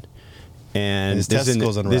Japan, and His this is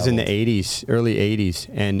testicles in the unraveled. '80s, early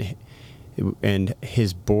 '80s, and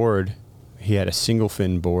his board, he had a single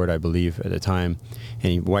fin board, I believe, at the time,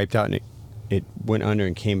 and he wiped out, and it went under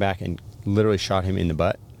and came back and literally shot him in the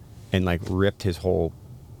butt, and like ripped his whole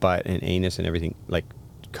butt and anus and everything, like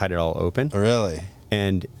cut it all open. Oh, really?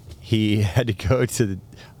 And he had to go to the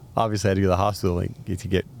hospital to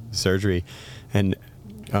get surgery, and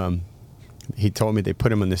he told me they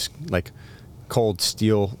put him on this like cold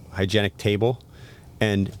steel hygienic table,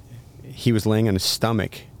 and he was laying on his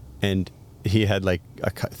stomach, and he had like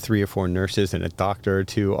 3 or 4 nurses and a doctor or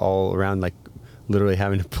two all around, like literally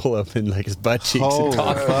having to pull up in like his butt cheeks Holy and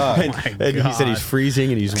talk. fuck. And he said he's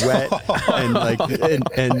freezing and he's wet, and like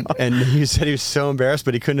and he said he was so embarrassed,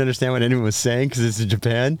 but he couldn't understand what anyone was saying because it's in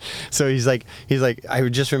Japan. So he's like I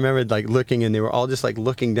just remembered like looking, and they were all just like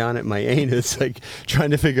looking down at my anus, like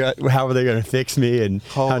trying to figure out how were they going to fix me and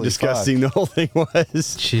how Holy disgusting fuck. the whole thing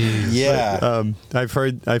was. Jeez. Yeah.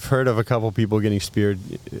 I've heard of a couple people getting speared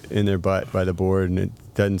in their butt by the board, and it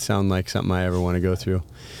doesn't sound like something I ever want to go through.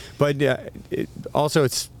 But also,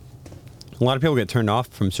 it's a lot of people get turned off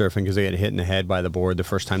from surfing because they get hit in the head by the board the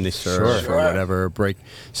first time they surf Sure. or whatever. Break.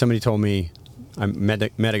 Somebody told me, I met a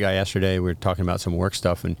guy yesterday. We were talking about some work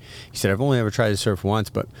stuff, and he said, "I've only ever tried to surf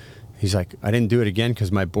once, but." He's like, I didn't do it again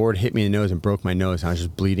because my board hit me in the nose and broke my nose, and I was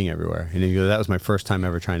just bleeding everywhere. And he goes, that was my first time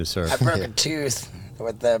ever trying to surf. I broke a tooth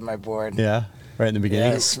with my board. Yeah, right in the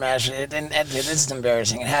beginning. Yeah, smashed it. And it is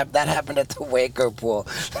embarrassing. That happened at the Waco pool.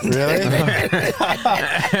 Really?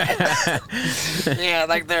 Yeah,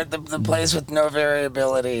 like the place with no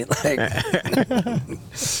variability. Like,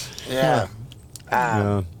 yeah.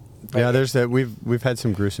 Yeah, there's that. We've had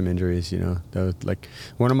some gruesome injuries, you know. Like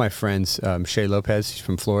one of my friends, Shea Lopez, he's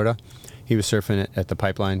from Florida. He was surfing at the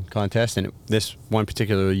pipeline contest, and this one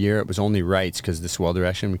particular year, it was only rights because the swell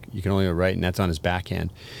direction, you can only go right, and that's on his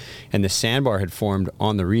backhand. And the sandbar had formed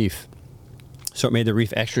on the reef, so it made the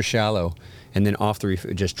reef extra shallow, and then off the reef, it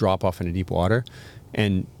would just drop off into deep water.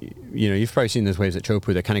 And, you know, you've probably seen those waves at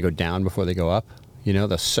Chopu that kind of go down before they go up. You know,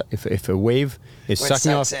 if a wave is When it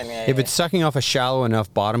sucking off, sucks in, yeah, if yeah. it's sucking off a shallow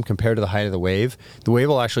enough bottom compared to the height of the wave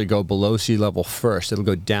will actually go below sea level first. It'll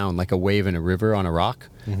go down like a wave in a river on a rock.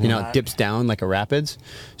 You know, it dips down like a rapids.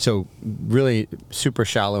 So really super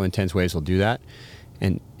shallow, intense waves will do that.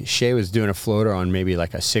 And Shea was doing a floater on maybe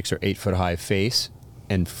like a 6 or 8 foot high face,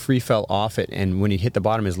 and free fell off it. And when he hit the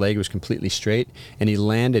bottom, his leg was completely straight, and he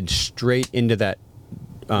landed straight into that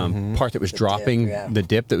part that was dropping, the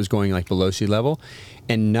dip that was going like below sea level,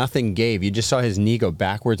 and nothing gave. You just saw his knee go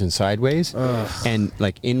backwards and sideways and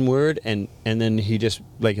like inward, and then he just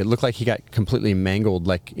like, it looked like he got completely mangled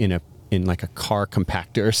like in like a car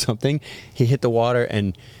compactor or something. He hit the water,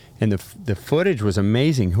 and the footage was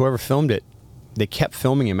amazing. Whoever filmed it, they kept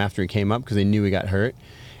filming him after he came up because they knew he got hurt.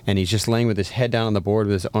 And he's just laying with his head down on the board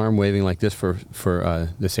with his arm waving like this for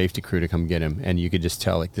the safety crew to come get him. And you could just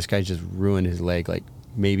tell, like, this guy just ruined his leg, like,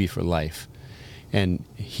 maybe for life. And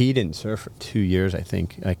he didn't surf for 2 years, I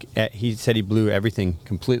think. Like, he said he blew everything,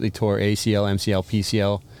 completely tore ACL, MCL,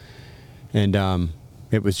 PCL. And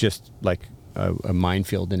it was just like a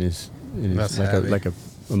minefield in his That's like heavy.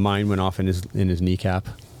 a mine went off in his kneecap.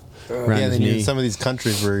 Around Yeah, his then you're knee. in some of these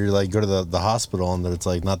countries where you're like, go to the hospital and it's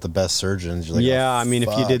like not the best surgeons. You're like, Yeah, oh, I mean, if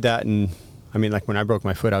you fuck. did that, and I mean, like when I broke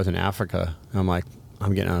my foot, I was in Africa. I'm like,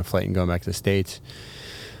 I'm getting on a flight and going back to the States.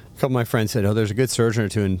 A couple of my friends said, "Oh, there's a good surgeon or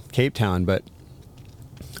two in Cape Town," but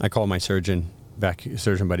I called my surgeon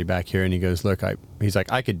buddy back here, and he goes, "Look, he's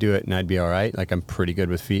like, I could do it and I'd be all right. Like, I'm pretty good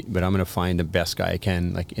with feet, but I'm gonna find the best guy I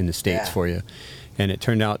can, like in the States for you." And it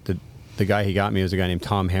turned out that the guy he got me was a guy named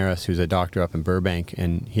Tom Harris, who's a doctor up in Burbank,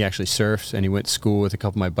 and he actually surfs, and he went to school with a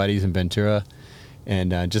couple of my buddies in Ventura,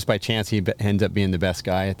 And just by chance, he ends up being the best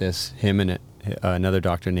guy at this. Him and another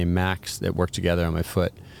doctor named Max that worked together on my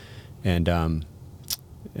foot, and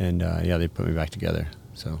yeah, they put me back together.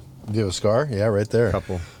 So Do you have a scar? Yeah, right there. a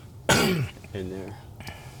couple in there.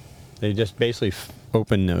 They just basically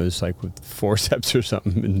opened those like with forceps or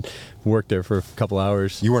something and worked there for a couple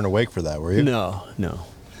hours. You weren't awake for that, were you? No.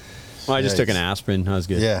 Well, I just took an aspirin. I was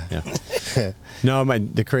good. Yeah. No,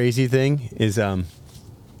 the crazy thing is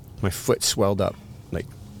my foot swelled up like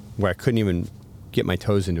where I couldn't even get my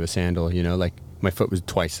toes into a sandal, you know, like my foot was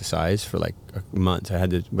twice the size for like a month. I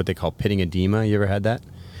had what they call pitting edema. You ever had that?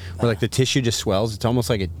 Where like the tissue just swells. It's almost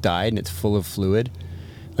like it died and it's full of fluid.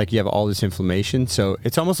 Like you have all this inflammation. So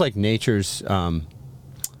it's almost like nature's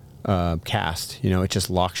cast, you know, it just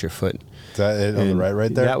locks your foot. Is that it on the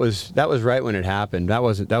right there? That was right when it happened. That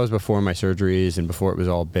was before my surgeries and before it was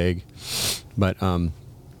all big. But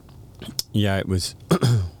yeah, it was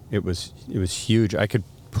it was huge. I could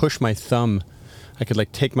push my thumb. I could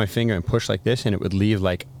like take my finger and push like this, and it would leave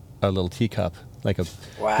like a little teacup, like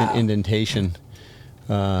an indentation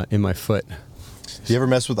in my foot. Do you ever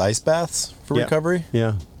mess with ice baths for recovery?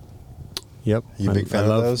 Yeah. Yep. You a big fan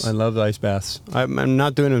of those? I love the ice baths. I'm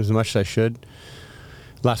not doing them as much as I should.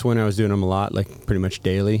 Last winter I was doing them a lot, like pretty much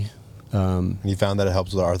daily. You found that it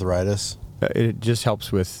helps with arthritis? It just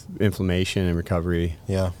helps with inflammation and recovery.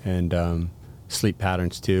 Yeah. And sleep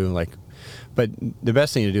patterns too. But the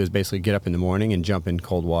best thing to do is basically get up in the morning and jump in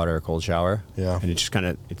cold water or cold shower. Yeah. And it just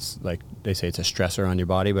it's like they say it's a stressor on your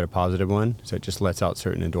body, but a positive one. So it just lets out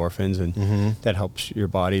certain endorphins, and that helps your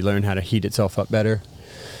body learn how to heat itself up better.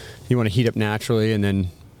 You want to heat up naturally, and then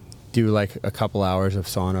do like a couple hours of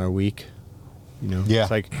sauna a week. You know, Yeah.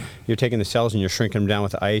 It's like you're taking the cells and you're shrinking them down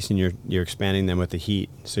with the ice, and you're expanding them with the heat.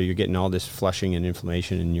 So you're getting all this flushing and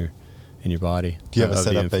inflammation in your body. Do you have a of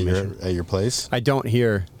the setup inflammation. at your place? I don't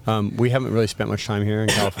here. We haven't really spent much time here in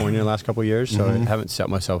California the last couple of years, so I haven't set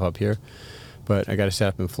myself up here. But I got to set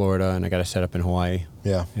up in Florida, and I got to set up in Hawaii.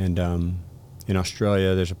 Yeah. And in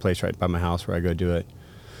Australia, there's a place right by my house where I go do it.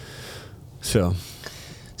 So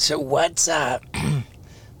what's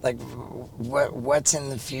like what's in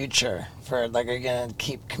the future for like? Are you gonna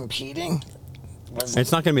keep competing?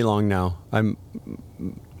 it's not going to be long now.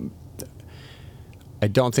 I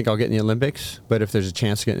don't think I'll get in the Olympics, but if there's a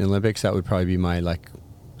chance to get in the Olympics, that would probably be my like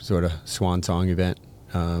sort of swan song event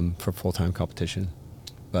for full-time competition.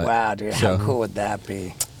 But, wow, dude, how cool would that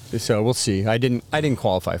be? So we'll see. I didn't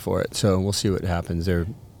qualify for it, so we'll see what happens there.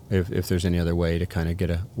 If there's any other way to kind of get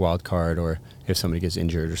a wild card, or if somebody gets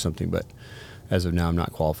injured or something. But as of now, I'm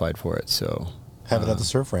not qualified for it. So Have it at the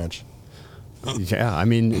surf ranch. yeah, I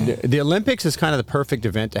mean, the Olympics is kind of the perfect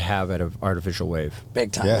event to have at an artificial wave.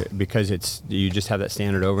 Big time. Yeah. Because you just have that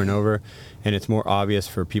standard over and over, and it's more obvious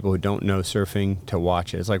for people who don't know surfing to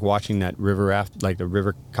watch it. It's like watching that river raft, like the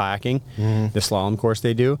river kayaking, the slalom course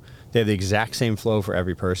they do. They have the exact same flow for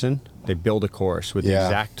every person. They build a course with the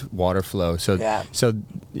exact water flow. So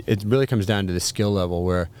it really comes down to the skill level,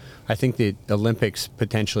 where I think the Olympics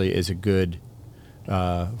potentially is a good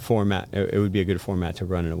format. It would be a good format to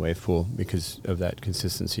run in a wave pool because of that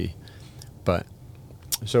consistency. But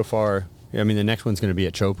so far, I mean, the next one's going to be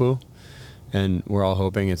at Chopu, and we're all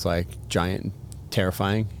hoping it's like giant and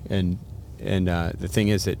terrifying. And the thing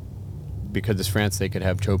is that because it's France, they could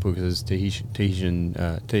have Chopu because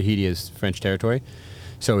Tahiti is French territory.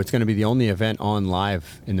 So it's going to be the only event on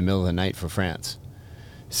live in the middle of the night for France.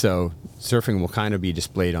 So surfing will kind of be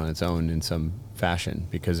displayed on its own in some fashion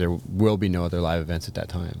because there will be no other live events at that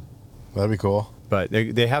time. That'd be cool. But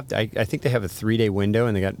they have, I think they have a 3-day window,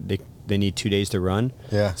 and they need 2 days to run.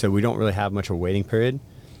 Yeah. So we don't really have much of a waiting period.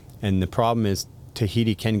 And the problem is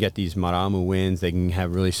Tahiti can get these maramu winds. They can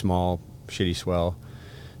have really small, shitty swell.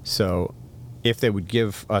 So if they would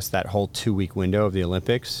give us that whole 2-week window of the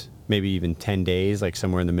Olympics, maybe even 10 days, like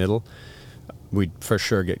somewhere in the middle, we'd for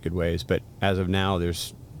sure get good waves. But as of now,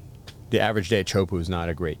 the average day at Chopu is not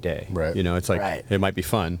a great day. Right. You know, it's like it might be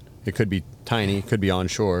fun. It could be tiny. It could be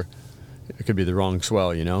onshore. It could be the wrong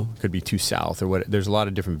swell. You know, it could be too south or what. There's a lot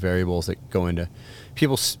of different variables that go into.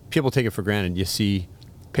 People take it for granted. You see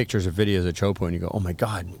pictures or videos of Chopu and you go, oh my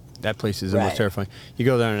God, that place is the most terrifying. You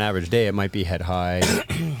go there on an average day, it might be head high,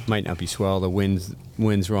 might not be swell. The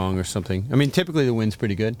wind's wrong or something. I mean, typically the wind's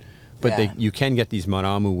pretty good. But you can get these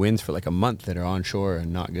maramu winds for like a month that are onshore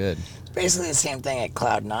and not good. Basically the same thing at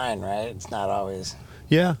Cloud 9, right? It's not always.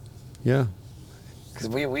 Yeah. Because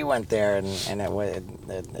we went there and it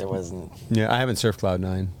wasn't. Yeah, I haven't surfed Cloud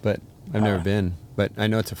 9, but I've never been. But I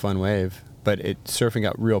know it's a fun wave. But surfing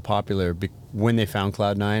got real popular when they found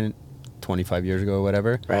Cloud 9 25 years ago or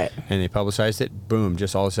whatever. Right. And they publicized it. Boom!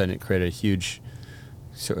 Just all of a sudden, it created a huge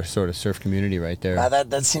sort of surf community right there.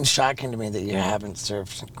 That seems shocking to me that you haven't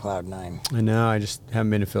surfed Cloud 9. I know. I just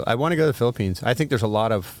haven't been to I want to go to the Philippines. I think there's a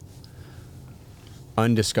lot of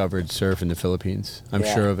undiscovered surf in the Philippines. I'm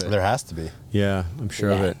Yeah. sure of it. There has to be. Yeah, I'm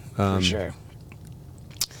sure of it. For sure.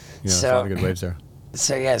 There's a lot of good waves there.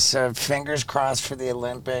 So fingers crossed for the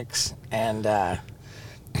Olympics, and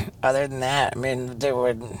other than that, I mean,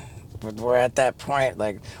 we're at that point.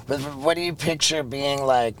 Like, what do you picture being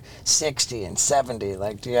like 60 and 70?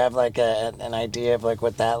 Like, do you have like an idea of like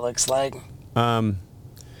what that looks like? I'm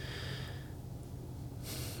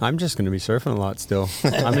just going to be surfing a lot still.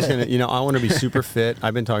 I'm just going to, I want to be super fit.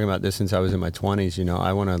 I've been talking about this since I was in my 20s.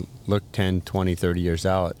 I want to look 10, 20, 30 years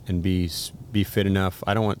out and be fit enough.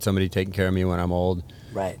 I don't want somebody taking care of me when I'm old.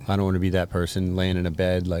 Right. I don't want to be that person laying in a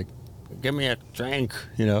bed like, give me a drink,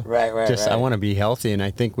 Right. I want to be healthy. And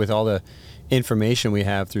I think with all the information we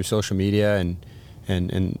have through social media and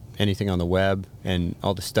anything on the web and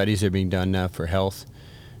all the studies that are being done now for health,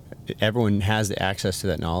 everyone has the access to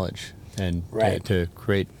that knowledge and to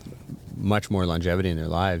create much more longevity in their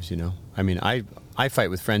lives, I mean, I fight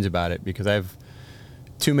with friends about it because I have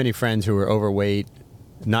too many friends who are overweight,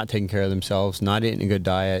 not taking care of themselves, not eating a good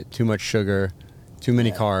diet, too much sugar, too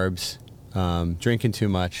many carbs, drinking too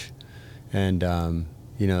much. And,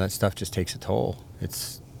 that stuff just takes a toll.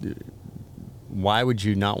 Why would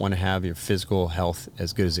you not want to have your physical health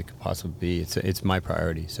as good as it could possibly be? It's my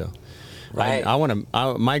priority. So Right.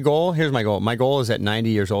 my goal, here's my goal. My goal is at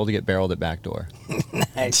 90 years old to get barreled at backdoor.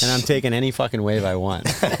 Nice. And I'm taking any fucking wave I want.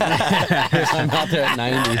 I'm out there at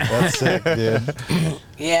 90. That's sick, dude.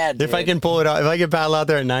 Yeah, dude. If I can pull it out, if I can paddle out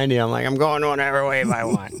there at 90, I'm like, I'm going whatever wave I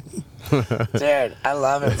want. Dude, I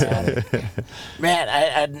love it, man.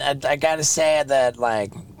 Man, I gotta say that,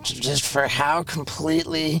 like, just for how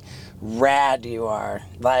completely rad you are.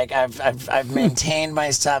 Like, I've maintained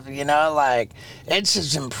myself. Like, it's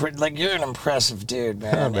just like you're an impressive dude,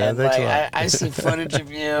 man. Oh, man, and thanks like, a lot. I see footage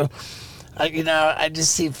of you. I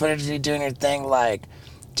just see footage of you doing your thing, like.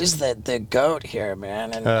 Just the goat here,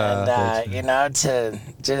 man, and to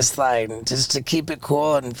just to keep it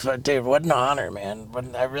cool and dude, what an honor, man.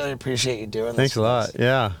 I really appreciate you doing this. Thanks a lot.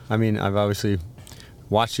 Yeah, I mean, I've obviously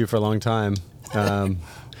watched you for a long time. My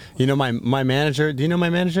manager. Do you know my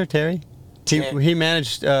manager, Terry? He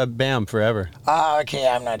managed BAM forever. Oh, okay.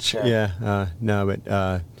 I'm not sure. Yeah, no,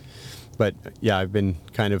 but yeah, I've been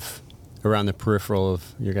kind of around the peripheral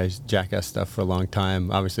of your guys' Jackass stuff for a long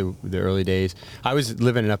time. Obviously, the early days. I was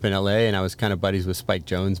living up in LA, and I was kind of buddies with Spike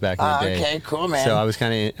Jones back in the day. Okay, cool, man. So I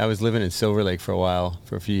was living in Silver Lake for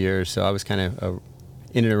a few years. So I was kind of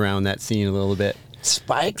in and around that scene a little bit.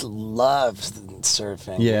 Spike loves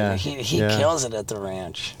surfing. Yeah, he kills it at the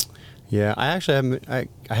ranch. Yeah, I actually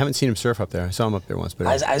haven't seen him surf up there. I saw him up there once, but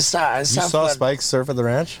I saw. You saw Spike surf at the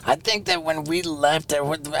ranch? I think that when we left, at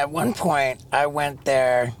one point, I went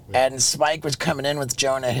there, and Spike was coming in with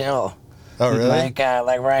Jonah Hill. Oh, really? Like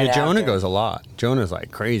right yeah, Jonah after. goes a lot. Jonah's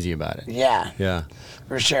like crazy about it. Yeah. Yeah.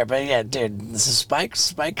 For sure, but yeah, dude, this is Spike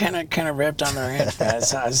kind of ripped on the ranch, man. I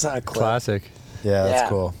saw a clip. Classic. Yeah, that's Yeah.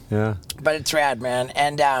 cool. Yeah. But it's rad, man.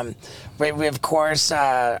 And we of course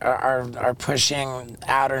are pushing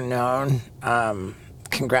Outer Known.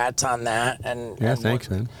 Congrats on that. And Yeah, and thanks,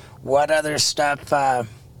 man. What other stuff? And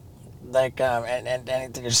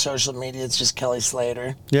anything your social media? It's just Kelly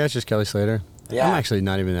Slater. Yeah, it's just Kelly Slater. Yeah. I'm actually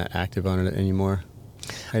not even that active on it anymore.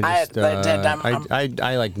 I I've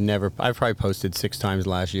probably posted 6 times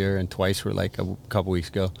last year, and twice were like a couple weeks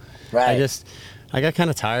ago. Right. I got kind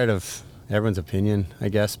of tired of everyone's opinion, I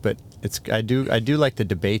guess, but I do like the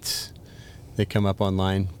debates that come up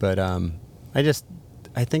online, but I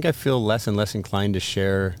think I feel less and less inclined to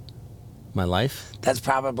share my life. That's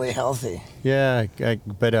probably healthy. Yeah, I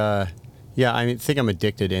think I'm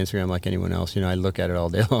addicted to Instagram like anyone else. I look at it all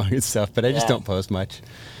day long and stuff, but I just Yeah. don't post much.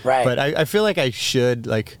 Right. But I feel like I should,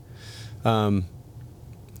 like, I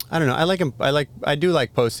don't know. I do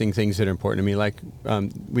like posting things that are important to me. Like,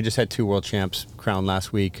 we just had 2 world champs crowned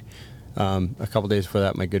last week. A couple days before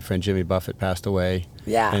that, my good friend Jimmy Buffett passed away.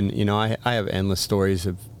 Yeah. And I have endless stories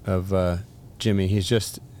of Jimmy.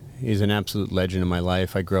 He's an absolute legend in my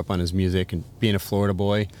life. I grew up on his music and being a Florida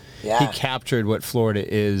boy. Yeah. He captured what Florida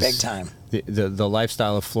is. Big time. The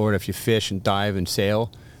lifestyle of Florida. If you fish and dive and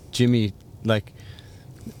sail, Jimmy, like,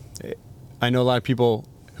 I know a lot of people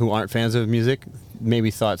who aren't fans of music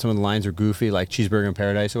maybe thought some of the lines were goofy, like Cheeseburger in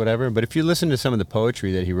Paradise or whatever. But if you listen to some of the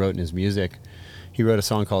poetry that he wrote in his music, he wrote a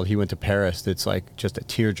song called He Went to Paris that's like just a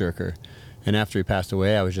tearjerker. And after he passed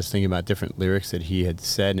away, I was just thinking about different lyrics that he had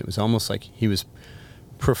said, and it was almost like he was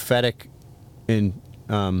prophetic in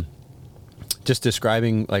just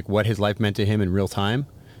describing like what his life meant to him in real time.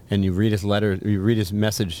 and you read his letter, you read his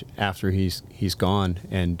message after he's gone,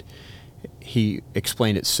 and he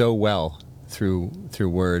explained it so well through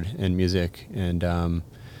word and music. And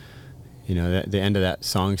you know, the end of that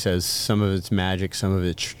song says, some of it's magic, some of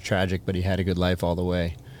it's tragic, but he had a good life all the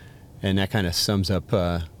way. And that kind of sums up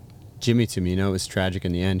Jimmy to me. You know, it was tragic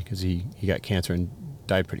in the end because he got cancer and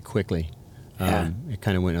died pretty quickly. It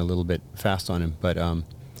kind of went a little bit fast on him, but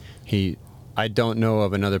I don't know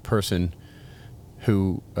of another person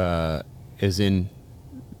who is in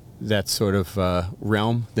that sort of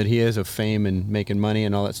realm that he is, of fame and making money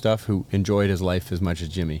and all that stuff, who enjoyed his life as much as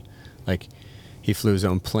Jimmy. Like, he flew his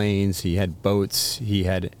own planes, he had boats, he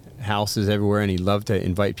had houses everywhere, and he loved to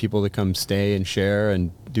invite people to come stay and share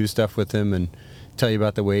and do stuff with him and tell you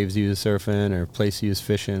about the waves he was surfing or place he was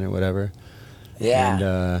fishing or whatever. Yeah.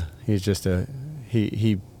 And he's just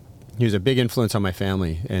he was a big influence on my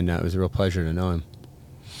family, and it was a real pleasure to know him.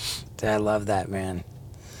 I love that, man.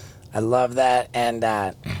 I love that, and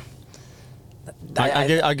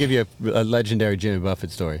I'll give you a legendary Jimmy Buffett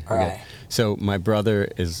story. All right. So my brother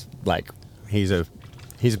is like, he's a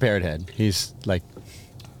parrot head. He's like,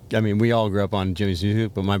 I mean, we all grew up on Jimmy's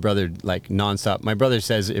music, but my brother, like, nonstop. My brother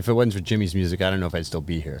says, if it wasn't for Jimmy's music, I don't know if I'd still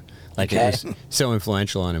be here. Like, Okay. it was so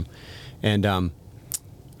influential on him. And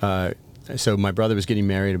so my brother was getting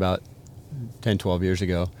married about 10, 12 years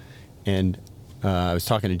ago, and I was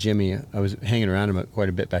talking to Jimmy. I was hanging around him quite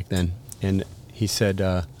a bit back then, and he said,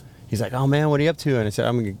 he's like, "Oh man, what are you up to?" And I said,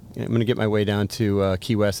 I'm gonna get my way down to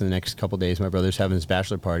Key West in the next couple of days. My brother's having his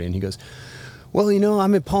bachelor party," and he goes, "Well, you know,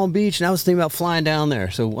 I'm in Palm Beach, and I was thinking about flying down there.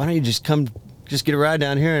 So why don't you just get a ride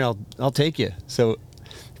down here, and I'll take you." So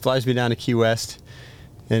he flies me down to Key West,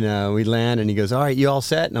 and we land, and he goes, "All right, you all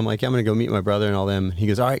set?" And I'm like, "Yeah, I'm gonna go meet my brother and all them." He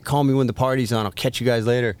goes, "All right, call me when the party's on. I'll catch you guys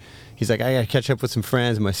later." He's like, "I gotta catch up with some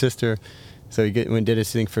friends and my sister." So he went and did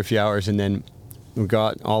his thing for a few hours, and then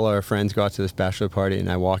all our friends got to this bachelor party,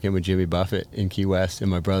 and I walk in with Jimmy Buffett in Key West, and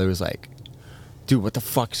my brother was like, "Dude, what the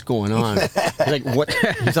fuck's going on?" He's like, "What?"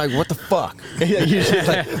 He's like, "What the fuck?" He's just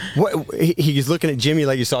like, "What?" He's looking at Jimmy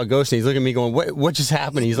like he saw a ghost, and he's looking at me going, "What just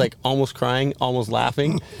happened?" He's like almost crying, almost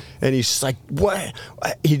laughing, and he's just like, "What?"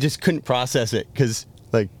 He just couldn't process it, because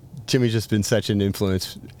like Jimmy's just been such an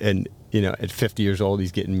influence, and you know, at 50 years old,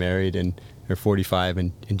 he's getting married, or 45,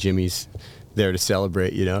 and Jimmy's there to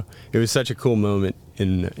celebrate. You know, it was such a cool moment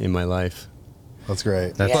in my life. That's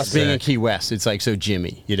great. Yeah, Plus, being in Key West, it's like so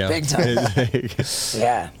Jimmy, you know. Big time.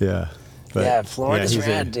 Yeah. Yeah. But, Yeah, Florida's he's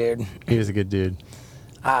rad, dude. He was a good dude.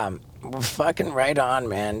 Well, fucking right on,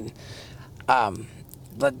 man.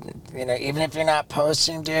 But you know, even if you're not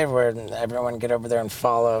posting, dude, where everyone get over there and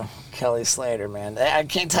follow Kelly Slater, man. I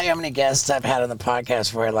can't tell you how many guests I've had on the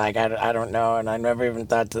podcast where like I don't know, and I never even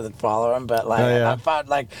thought to follow him, but like I thought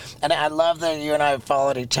like, and I love that you and I have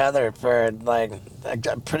followed each other for like a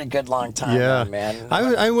pretty good long time, Yeah, now, man.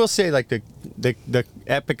 I will say, like, the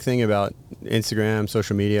epic thing about Instagram,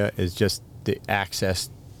 social media, is just the access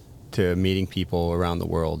to meeting people around the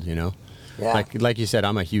world. You know, Yeah. like you said,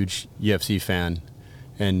 I'm a huge UFC fan.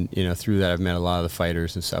 And you know, through that, I've met a lot of the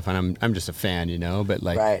fighters and stuff, and I'm just a fan, you know. But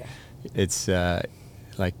like, Right. it's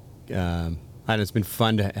like I don't know, it's been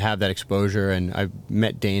fun to have that exposure. And I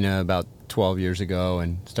met Dana about 12 years ago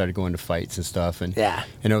and started going to fights and stuff. And Yeah.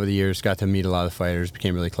 and over the years, got to meet a lot of the fighters,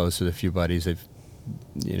 became really close with a few buddies. They've,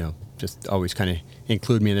 you know, just always kind of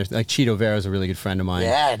include me in there. Like Cheeto Vera is a really good friend of mine.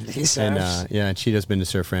 Yeah, he surfs. And yeah, Cheeto's been to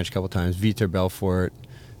Surf Ranch a couple times. Vitor Belfort.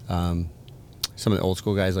 Some of the old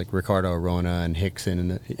school guys like Ricardo Arona and Hickson,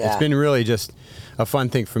 and it's been really just a fun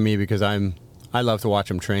thing for me, because I love to watch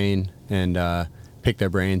them train and pick their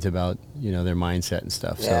brains about, you know, their mindset and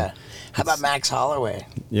stuff. Yeah. So How about Max Holloway?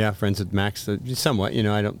 yeah, friends with Max, somewhat. You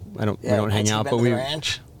know, we don't hang Has he out, been but to we the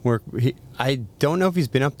ranch? I don't know if he's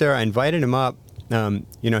been up there. I invited him up.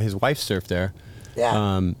 You know, his wife surfed there.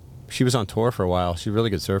 Yeah. She was on tour for a while. She's a really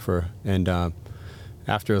good surfer, and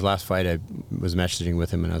after his last fight, I was messaging with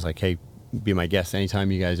him, and I was like, "Hey, be my guest anytime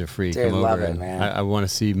you guys are free. Dude, Come love over." it, And man. I want to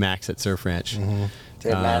see Max at Surf Ranch.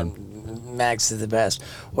 Dude, Max is the best.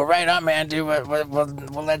 Well, right on, man, dude.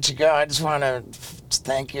 We'll let you go. I just want to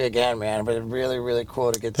thank you again, man. But really, really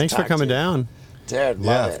cool to get to Thanks talk for coming to you. down. Dude,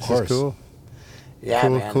 Yeah, love of it. course. Cool. Yeah, Cool,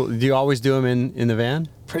 man. cool. Do you always do them in the van?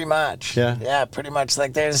 Pretty much. Yeah. Yeah, pretty much.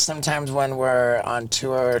 Like, there's sometimes when we're on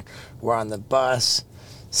tour, we're on the bus.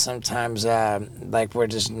 Sometimes, like, we're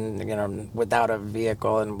just, you know, without a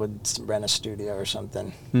vehicle and would rent a studio or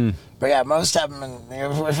something. But yeah, most of them, you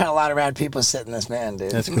know, we've had a lot of rad people sit in this van,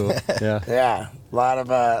 dude. That's cool. Yeah. Yeah, a lot of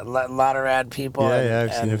rad people. Yeah,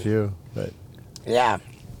 I've seen a few. But Yeah.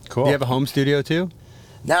 Cool. do you have a home studio too?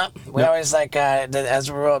 No, we always like, as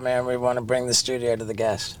a rule, man, we want to bring the studio to the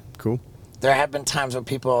guest. Cool. There have been times when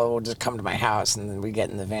people will just come to my house and then we get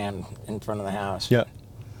in the van in front of the house. Yeah.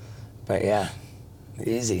 But yeah,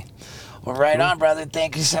 easy. Well, right on, brother.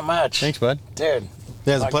 Thank you so much. Thanks, bud. Dude.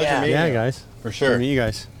 Yeah, it's a Fuck pleasure meeting Yeah, you. guys. For sure. Meet you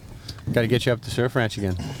guys. Got to get you up to Surf Ranch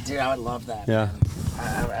again. Dude, I would love that. Yeah.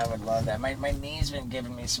 Man. I would love that. My knee's been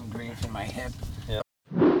giving me some grief in my hip. Yeah.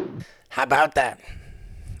 How about that?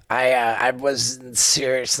 I was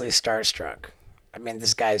seriously starstruck. I mean,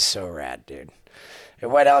 this guy's so rad, dude.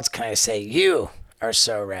 And what else can I say? You are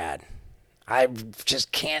so rad. I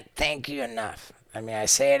just can't thank you enough. I mean, I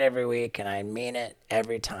say it every week, and I mean it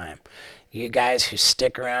every time. You guys who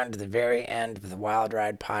stick around to the very end of the Wild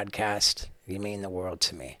Ride podcast, you mean the world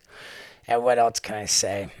to me. And what else can I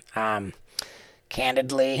say?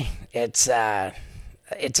 Candidly, it's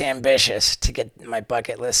ambitious to get my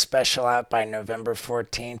bucket list special out by November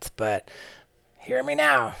 14th, but hear me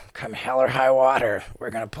now. Come hell or high water, we're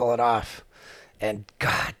going to pull it off. And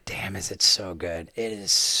god damn, is it so good. It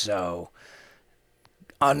is so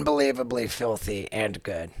unbelievably filthy and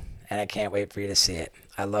good. And I can't wait for you to see it.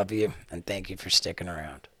 I love you, and thank you for sticking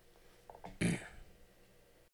around.